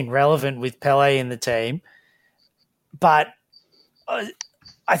potentially being relevant with Pele in the team, but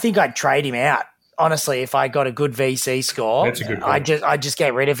I think I'd trade him out. Honestly, if I got a good VC score, that's a good point. I just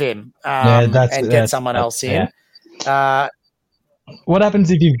get rid of him and get someone else in. Yeah. What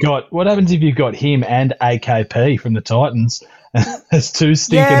happens if you've got him and AKP from the Titans as two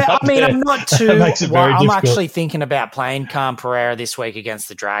stinking up there? I'm not too. That makes it very difficult. I'm actually thinking about playing Khan Pereira this week against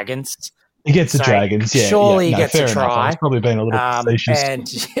the Dragons. Against the Dragons, yeah. Surely he gets a enough. try. It's probably been a little facetious.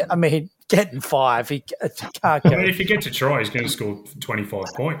 And I mean, getting 5, he can't go. I mean, if he gets a try, he's going to score 25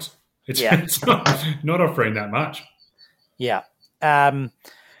 points. It's not offering that much. Yeah.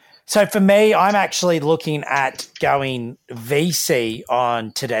 So for me, I'm actually looking at going VC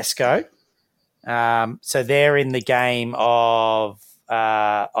on Tedesco. So they're in the game of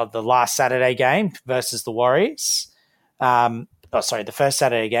the last Saturday game versus the Warriors. The first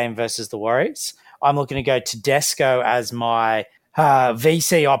Saturday game versus the Warriors. I'm looking to go Tedesco as my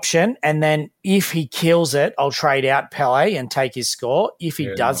VC option, and then if he kills it, I'll trade out Pele and take his score. If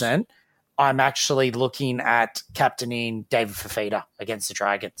he doesn't, I'm actually looking at captaining David Fifita against the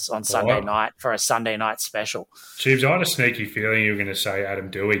Dragons on Sunday night for a Sunday night special. Jeeves, I had a sneaky feeling you were going to say Adam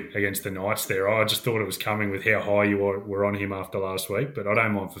Doueihi against the Knights there. I just thought it was coming with how high you were on him after last week, but I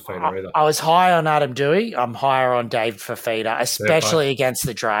don't mind Fifita either. I was high on Adam Doueihi. I'm higher on David Fifita, especially against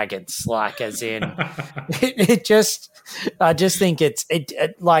the Dragons. Like, as in, I just think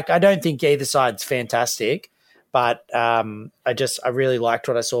I don't think either side's fantastic. But I really liked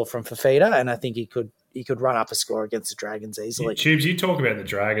what I saw from Fifita, and I think he could run up a score against the Dragons easily. Tubes, you talk about the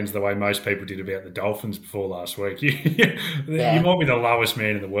Dragons the way most people did about the Dolphins before last week. You might be the lowest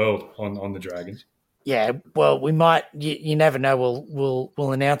man in the world on the Dragons. Yeah, well, we might. You never know.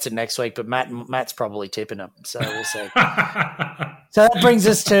 We'll announce it next week, but Matt's probably tipping them, so we'll see. So that brings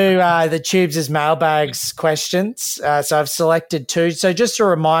us to the Tubes' mailbags questions. So I've selected 2. So just a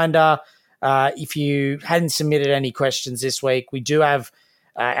reminder. If you hadn't submitted any questions this week, we do have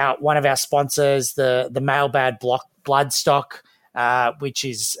one of our sponsors, the Mailbag Bloodstock, which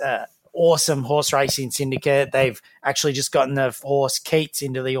is awesome horse racing syndicate. They've actually just gotten the horse Keats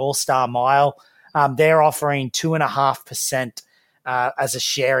into the All-Star Mile. They're offering 2.5% as a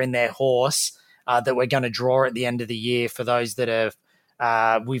share in their horse that we're going to draw at the end of the year for those that have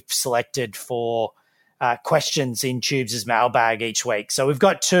we've selected for questions in Tubes' mailbag each week. So we've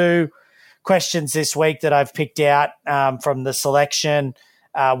got 2 questions this week that I've picked out from the selection.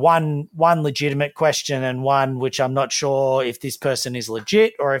 One legitimate question and one which I'm not sure if this person is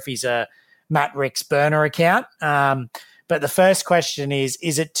legit or if he's a Matt Ricks burner account. But the first question is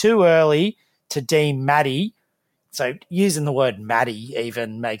it too early to deem Matty, so using the word Matty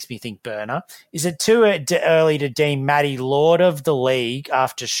even makes me think burner, is it too early to deem Matty Lord of the League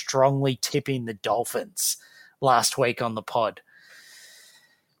after strongly tipping the Dolphins last week on the pod?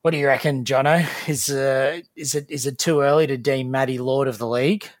 What do you reckon, Jono? Is it too early to deem Matty Lord of the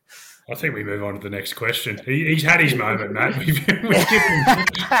League? I think we move on to the next question. He's had his moment, Matt. We've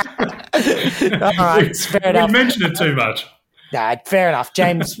All right, fair enough. We've mentioned it too much. Nah, fair enough.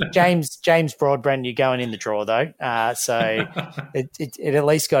 James Broadbent, you're going in the draw though, so it at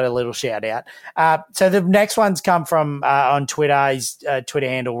least got a little shout out. So the next one's come from on Twitter. His Twitter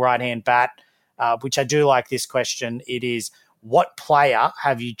handle Right Hand Bat, which I do like this question. It is, what player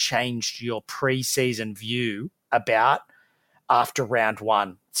have you changed your preseason view about after round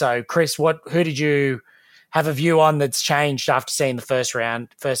 1? So, Chris, who did you have a view on that's changed after seeing the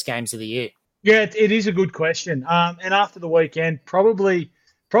first games of the year? Yeah, it is a good question. And after the weekend, probably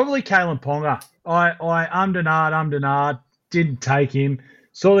Kalen Ponga. I ummed, didn't take him,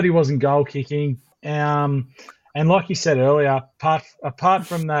 saw that he wasn't goal kicking. And like you said earlier, apart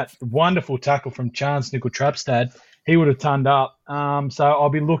from that wonderful tackle from Chance Nickel-Trapstad, he would have turned up. So I'll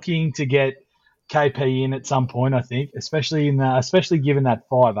be looking to get KP in at some point, I think, especially given that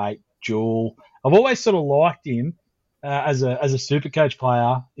 5'8" duel. I've always sort of liked him as a Supercoach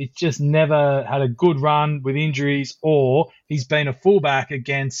player. He's just never had a good run with injuries, or he's been a fullback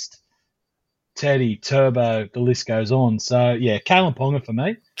against Teddy, Turbo, the list goes on. So, yeah, Kalen Ponga for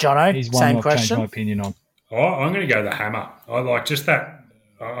me. Jono, he's one same I've question. changed my opinion on. Oh, I'm going to go the hammer. I like just that.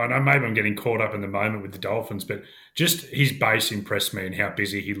 I know maybe I'm getting caught up in the moment with the Dolphins, but just his base impressed me and how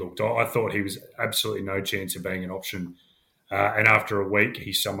busy he looked. I thought he was absolutely no chance of being an option. And after a week,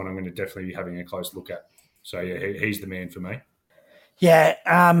 he's someone I'm going to definitely be having a close look at. So, yeah, he's the man for me. Yeah,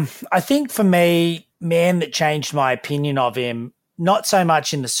 I think for me, man that changed my opinion of him, not so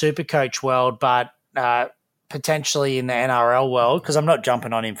much in the Supercoach world, but potentially in the NRL world, because I'm not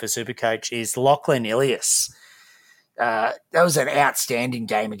jumping on him for Supercoach, is Lachlan Ilias. That was an outstanding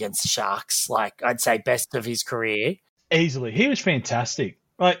game against the Sharks. Like, I'd say best of his career. Easily. He was fantastic.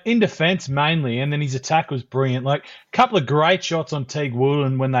 Like, in defence mainly, and then his attack was brilliant. Like, a couple of great shots on Teague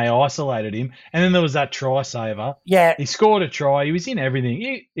Woolen when they isolated him, and then there was that try saver. Yeah. He scored a try. He was in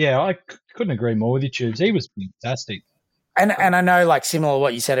everything. I couldn't agree more with you, Tubes. He was fantastic. And I know, like, similar to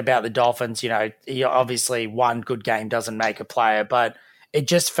what you said about the Dolphins, you know, obviously one good game doesn't make a player, but it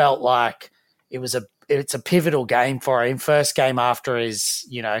just felt like it's a pivotal game for him. First game after his,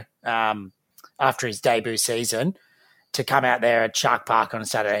 after his debut season, to come out there at Shark Park on a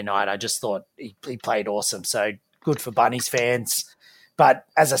Saturday night. I just thought he played awesome. So good for Bunnies fans. But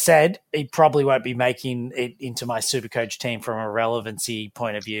as I said, he probably won't be making it into my Supercoach team from a relevancy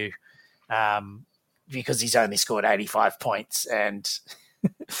point of view, because he's only scored 85 points and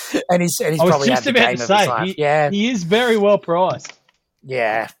he's probably had the game of his life. He is very well priced.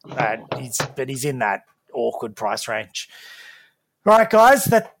 Yeah, but he's in that awkward price range. All right,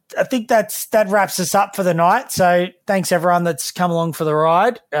 guys, I think that wraps us up for the night. So thanks everyone that's come along for the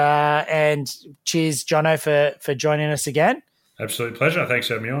ride, and cheers, Jono, for joining us again. Absolute pleasure. Thanks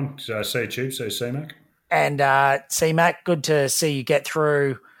for having me on. See you, Tube. See you, C-Mac. And C-Mac, good to see you get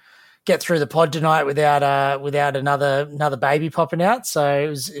through the pod tonight without another baby popping out. So it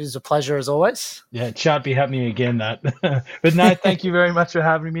was a pleasure as always. Yeah, it shan't be happening again, that. But no, thank you very much for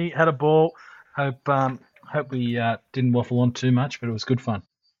having me. Had a ball. Hope we didn't waffle on too much, but it was good fun.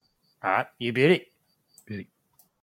 All right, you beauty.